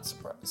honestly not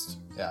surprised.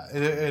 Yeah,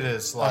 it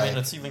is like... I mean,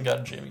 it's even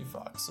got Jamie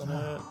Foxx in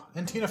it.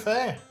 And Tina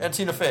Fey.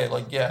 Tina Fey,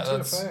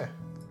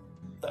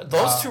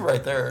 Those two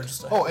right there are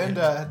just...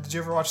 Did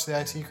you ever watch The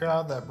IT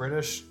Crowd, that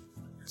British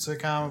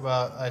sitcom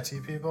about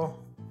IT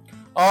people?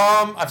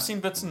 I've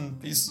seen bits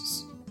and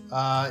pieces.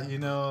 You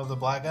know the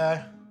black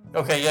guy?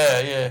 Okay,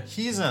 yeah.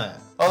 He's in it.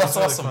 Oh, that's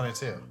really awesome. Funny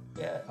too.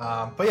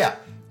 Yeah. But yeah,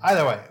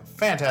 either way,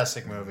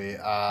 fantastic movie.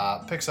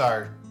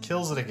 Pixar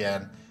kills it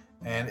again,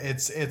 and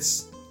it's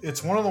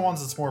one of the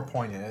ones that's more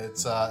poignant.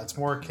 It's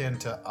more akin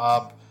to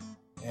Up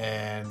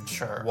and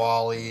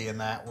WALL-E, and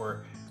that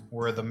where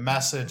the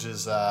message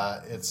is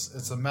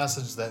it's a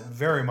message that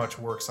very much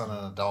works on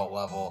an adult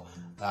level,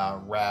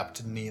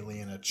 wrapped neatly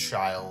in a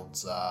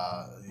child's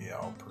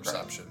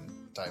perception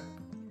type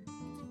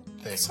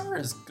thing. Pixar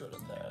is good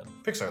at that.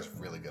 Pixar is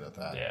really good at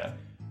that. Yeah.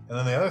 And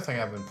then the other thing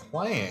I've been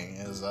playing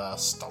is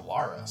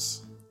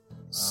Stellaris.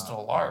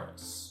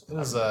 Stellaris. It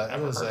is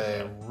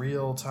a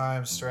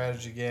real-time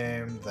strategy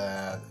game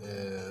that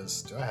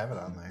is... Do I have it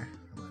on there?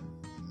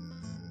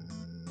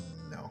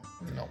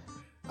 No.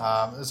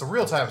 It's a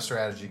real-time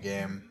strategy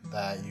game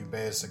that you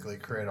basically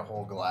create a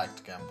whole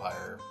galactic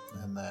empire,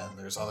 and then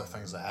there's other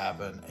things that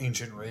happen.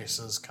 Ancient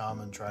races come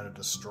and try to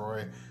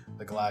destroy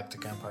the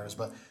galactic empires.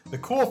 But the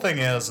cool thing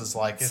is it's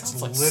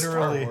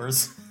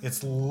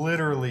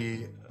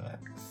literally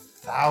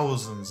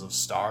thousands of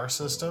star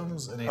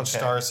systems, and each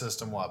star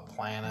system will have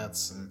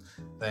planets and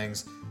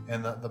things,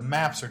 and the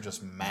maps are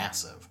just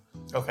massive.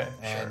 Okay.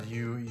 And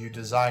you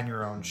design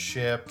your own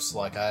ships.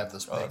 Like I have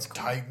this big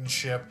Titan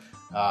ship.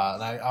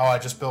 And I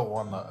just built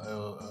one,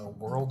 a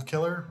World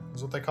Killer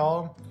is what they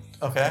call them.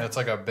 Okay. And it's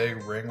like a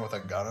big ring with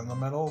a gun in the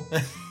middle,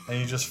 and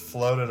you just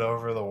float it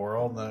over the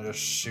world, and then it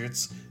just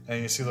shoots,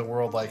 and you see the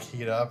world like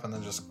heat up, and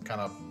then just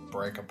kind of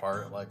break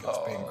apart like it's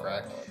being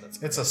cracked.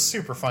 It's a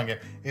super fun game.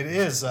 It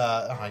is. You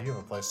have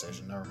a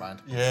PlayStation. Never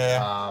mind.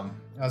 Yeah.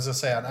 I was gonna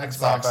say on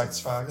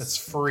Xbox, it's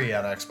free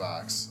on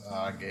Xbox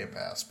on Game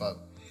Pass, but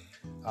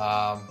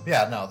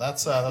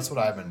that's what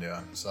I've been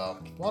doing. So a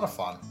lot of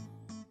fun.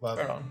 But,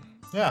 right on.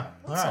 Yeah,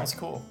 that sounds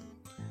cool.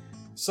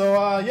 So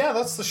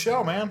that's the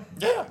show, man.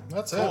 Yeah,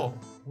 that's cool.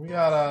 We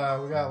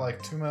got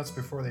like 2 minutes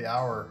before the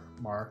hour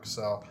mark,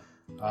 so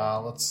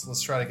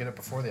let's try to get it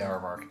before the hour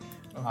mark.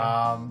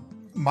 Okay.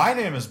 My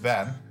name is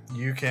Ben.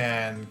 You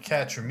can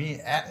catch me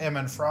at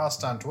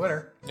MNFrost on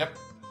Twitter. Yep.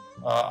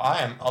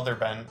 I am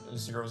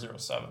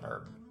OtherBen007,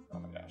 or oh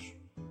my gosh,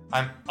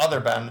 I'm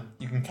OtherBen.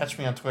 You can catch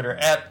me on Twitter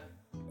at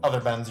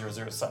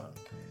OtherBen007.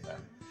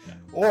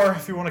 Or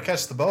if you want to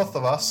catch the both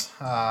of us,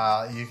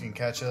 you can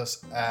catch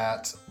us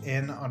at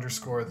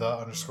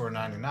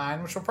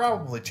 _the_99, which will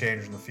probably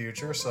change in the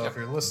future. So if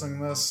you're listening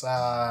to this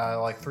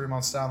like 3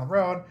 months down the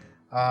road,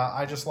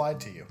 I just lied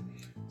to you.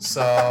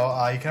 So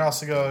you can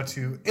also go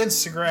to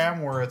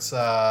Instagram, where it's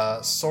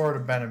Sword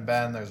of Ben and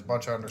Ben. There's a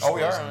bunch of underscores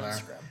we are in there.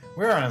 Instagram.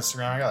 We're on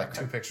Instagram. I got like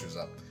 2 pictures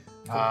up.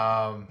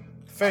 Cool.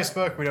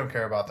 Facebook, we don't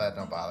care about that.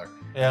 Don't bother.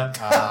 Yeah.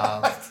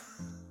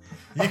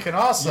 You can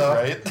also...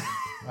 You're right.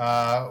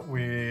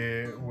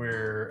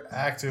 We're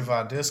active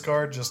on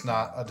Discord, just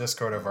not a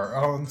Discord of our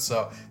own.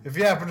 So if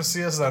you happen to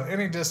see us on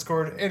any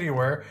Discord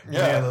anywhere,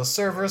 any of those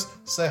servers,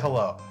 say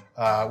hello.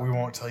 We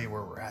won't tell you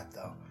where we're at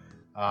though.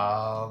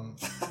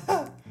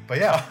 But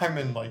yeah, I'm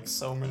in like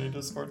so many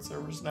Discord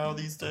servers now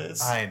these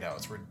days. I know,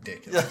 it's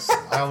ridiculous.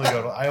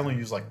 I only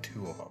use like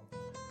 2 of them.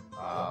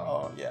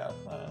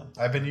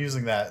 I've been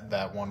using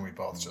that one we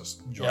both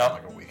just joined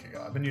like a week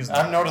ago. I've been using.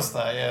 I've noticed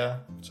that, yeah.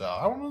 So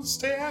I want to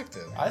stay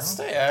active. I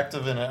stay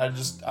active in it.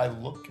 I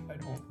look. I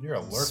don't. You're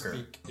a lurker.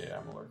 Speak. Yeah,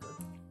 I'm a lurker.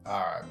 All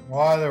right.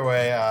 Well, either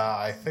way,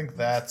 I think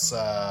that's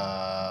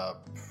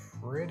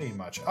pretty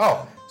much.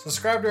 Oh,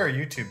 subscribe to our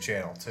YouTube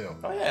channel too.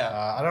 Oh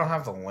yeah. I don't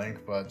have the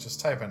link, but just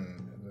type in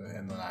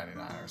the 99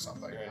 or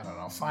something. Right. I don't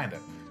know. Find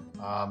it.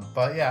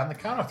 But yeah, on the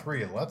count of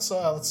 3, let's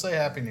say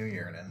Happy New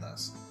Year and end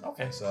this.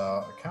 Okay.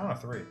 So count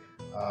of 3.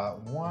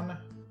 1,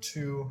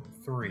 2,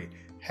 3.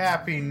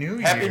 Happy New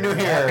Year. Happy New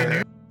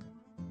Year.